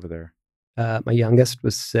taking them over there? My youngest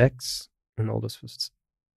was 6, and oldest was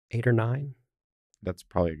 8 or 9. That's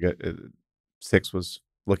probably a good. 6 was,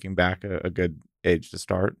 looking back, a good age to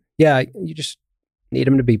start. Yeah, you just need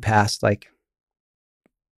them to be past like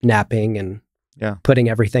napping and putting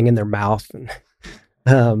everything in their mouth and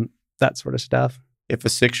that sort of stuff. If a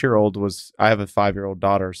 6-year-old was, I have a 5-year-old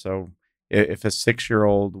daughter, so if a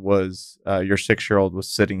 6-year-old was, your 6-year-old was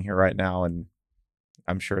sitting here right now, and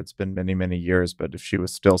I'm sure it's been many, many years, but if she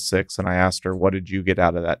was still 6 and I asked her, what did you get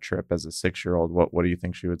out of that trip as a 6-year-old? What do you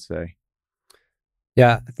think she would say?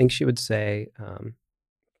 Yeah, I think she would say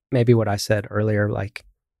maybe what I said earlier. Like,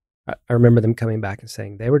 I remember them coming back and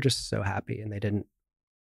saying they were just so happy and they didn't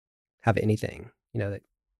have anything. That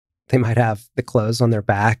they might have the clothes on their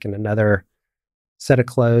back and another set of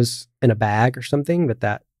clothes in a bag or something, but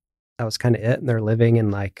that was kind of it. And they're living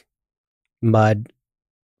in like mud,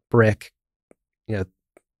 brick,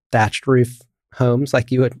 thatched roof homes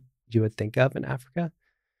like you would think of in Africa.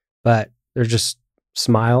 But they're just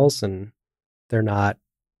smiles, and they're not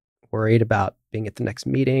worried about being at the next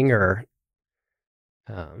meeting or,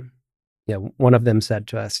 one of them said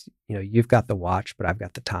to us, you've got the watch, but I've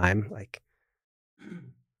got the time. Like,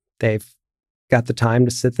 they've got the time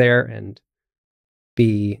to sit there and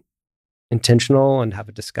be intentional and have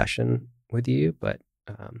a discussion with you. But,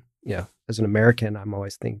 as an American, I'm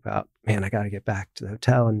always thinking about, man, I got to get back to the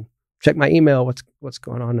hotel and check my email. What's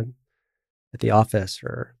going on at the office,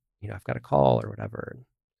 or, I've got a call or whatever.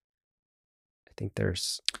 I think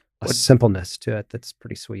there's a simpleness to it that's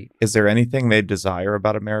pretty sweet. Is there anything they desire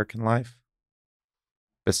about American life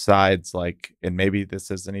besides, like, and maybe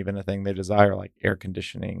this isn't even a thing they desire, like air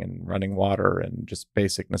conditioning and running water and just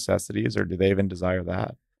basic necessities, or do they even desire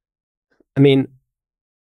that? I mean,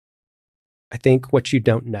 I think what you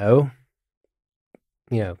don't know,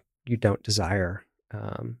 you don't desire.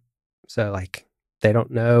 So like, they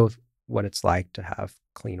don't know what it's like to have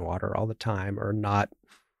clean water all the time, or not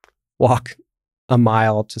walk a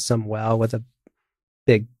mile to some well with a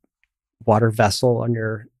big water vessel on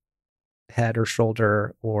your head or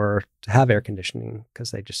shoulder, or to have air conditioning,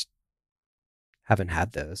 because they just haven't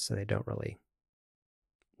had those. So they don't really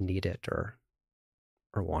need it or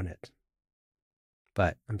want it.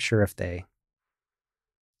 But I'm sure if they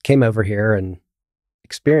came over here and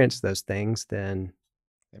experienced those things, then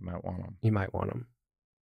they might want them. You might want them.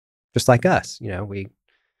 Just like us,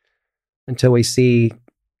 until we see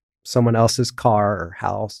someone else's car or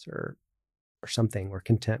house or something, we're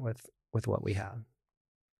content with what we have.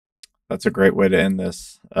 That's a great way to end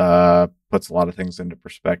this. Puts a lot of things into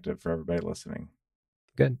perspective for everybody listening.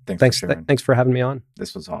 Good. Thanks for sharing. Thanks for having me on.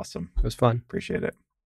 This was awesome. It was fun. Appreciate it.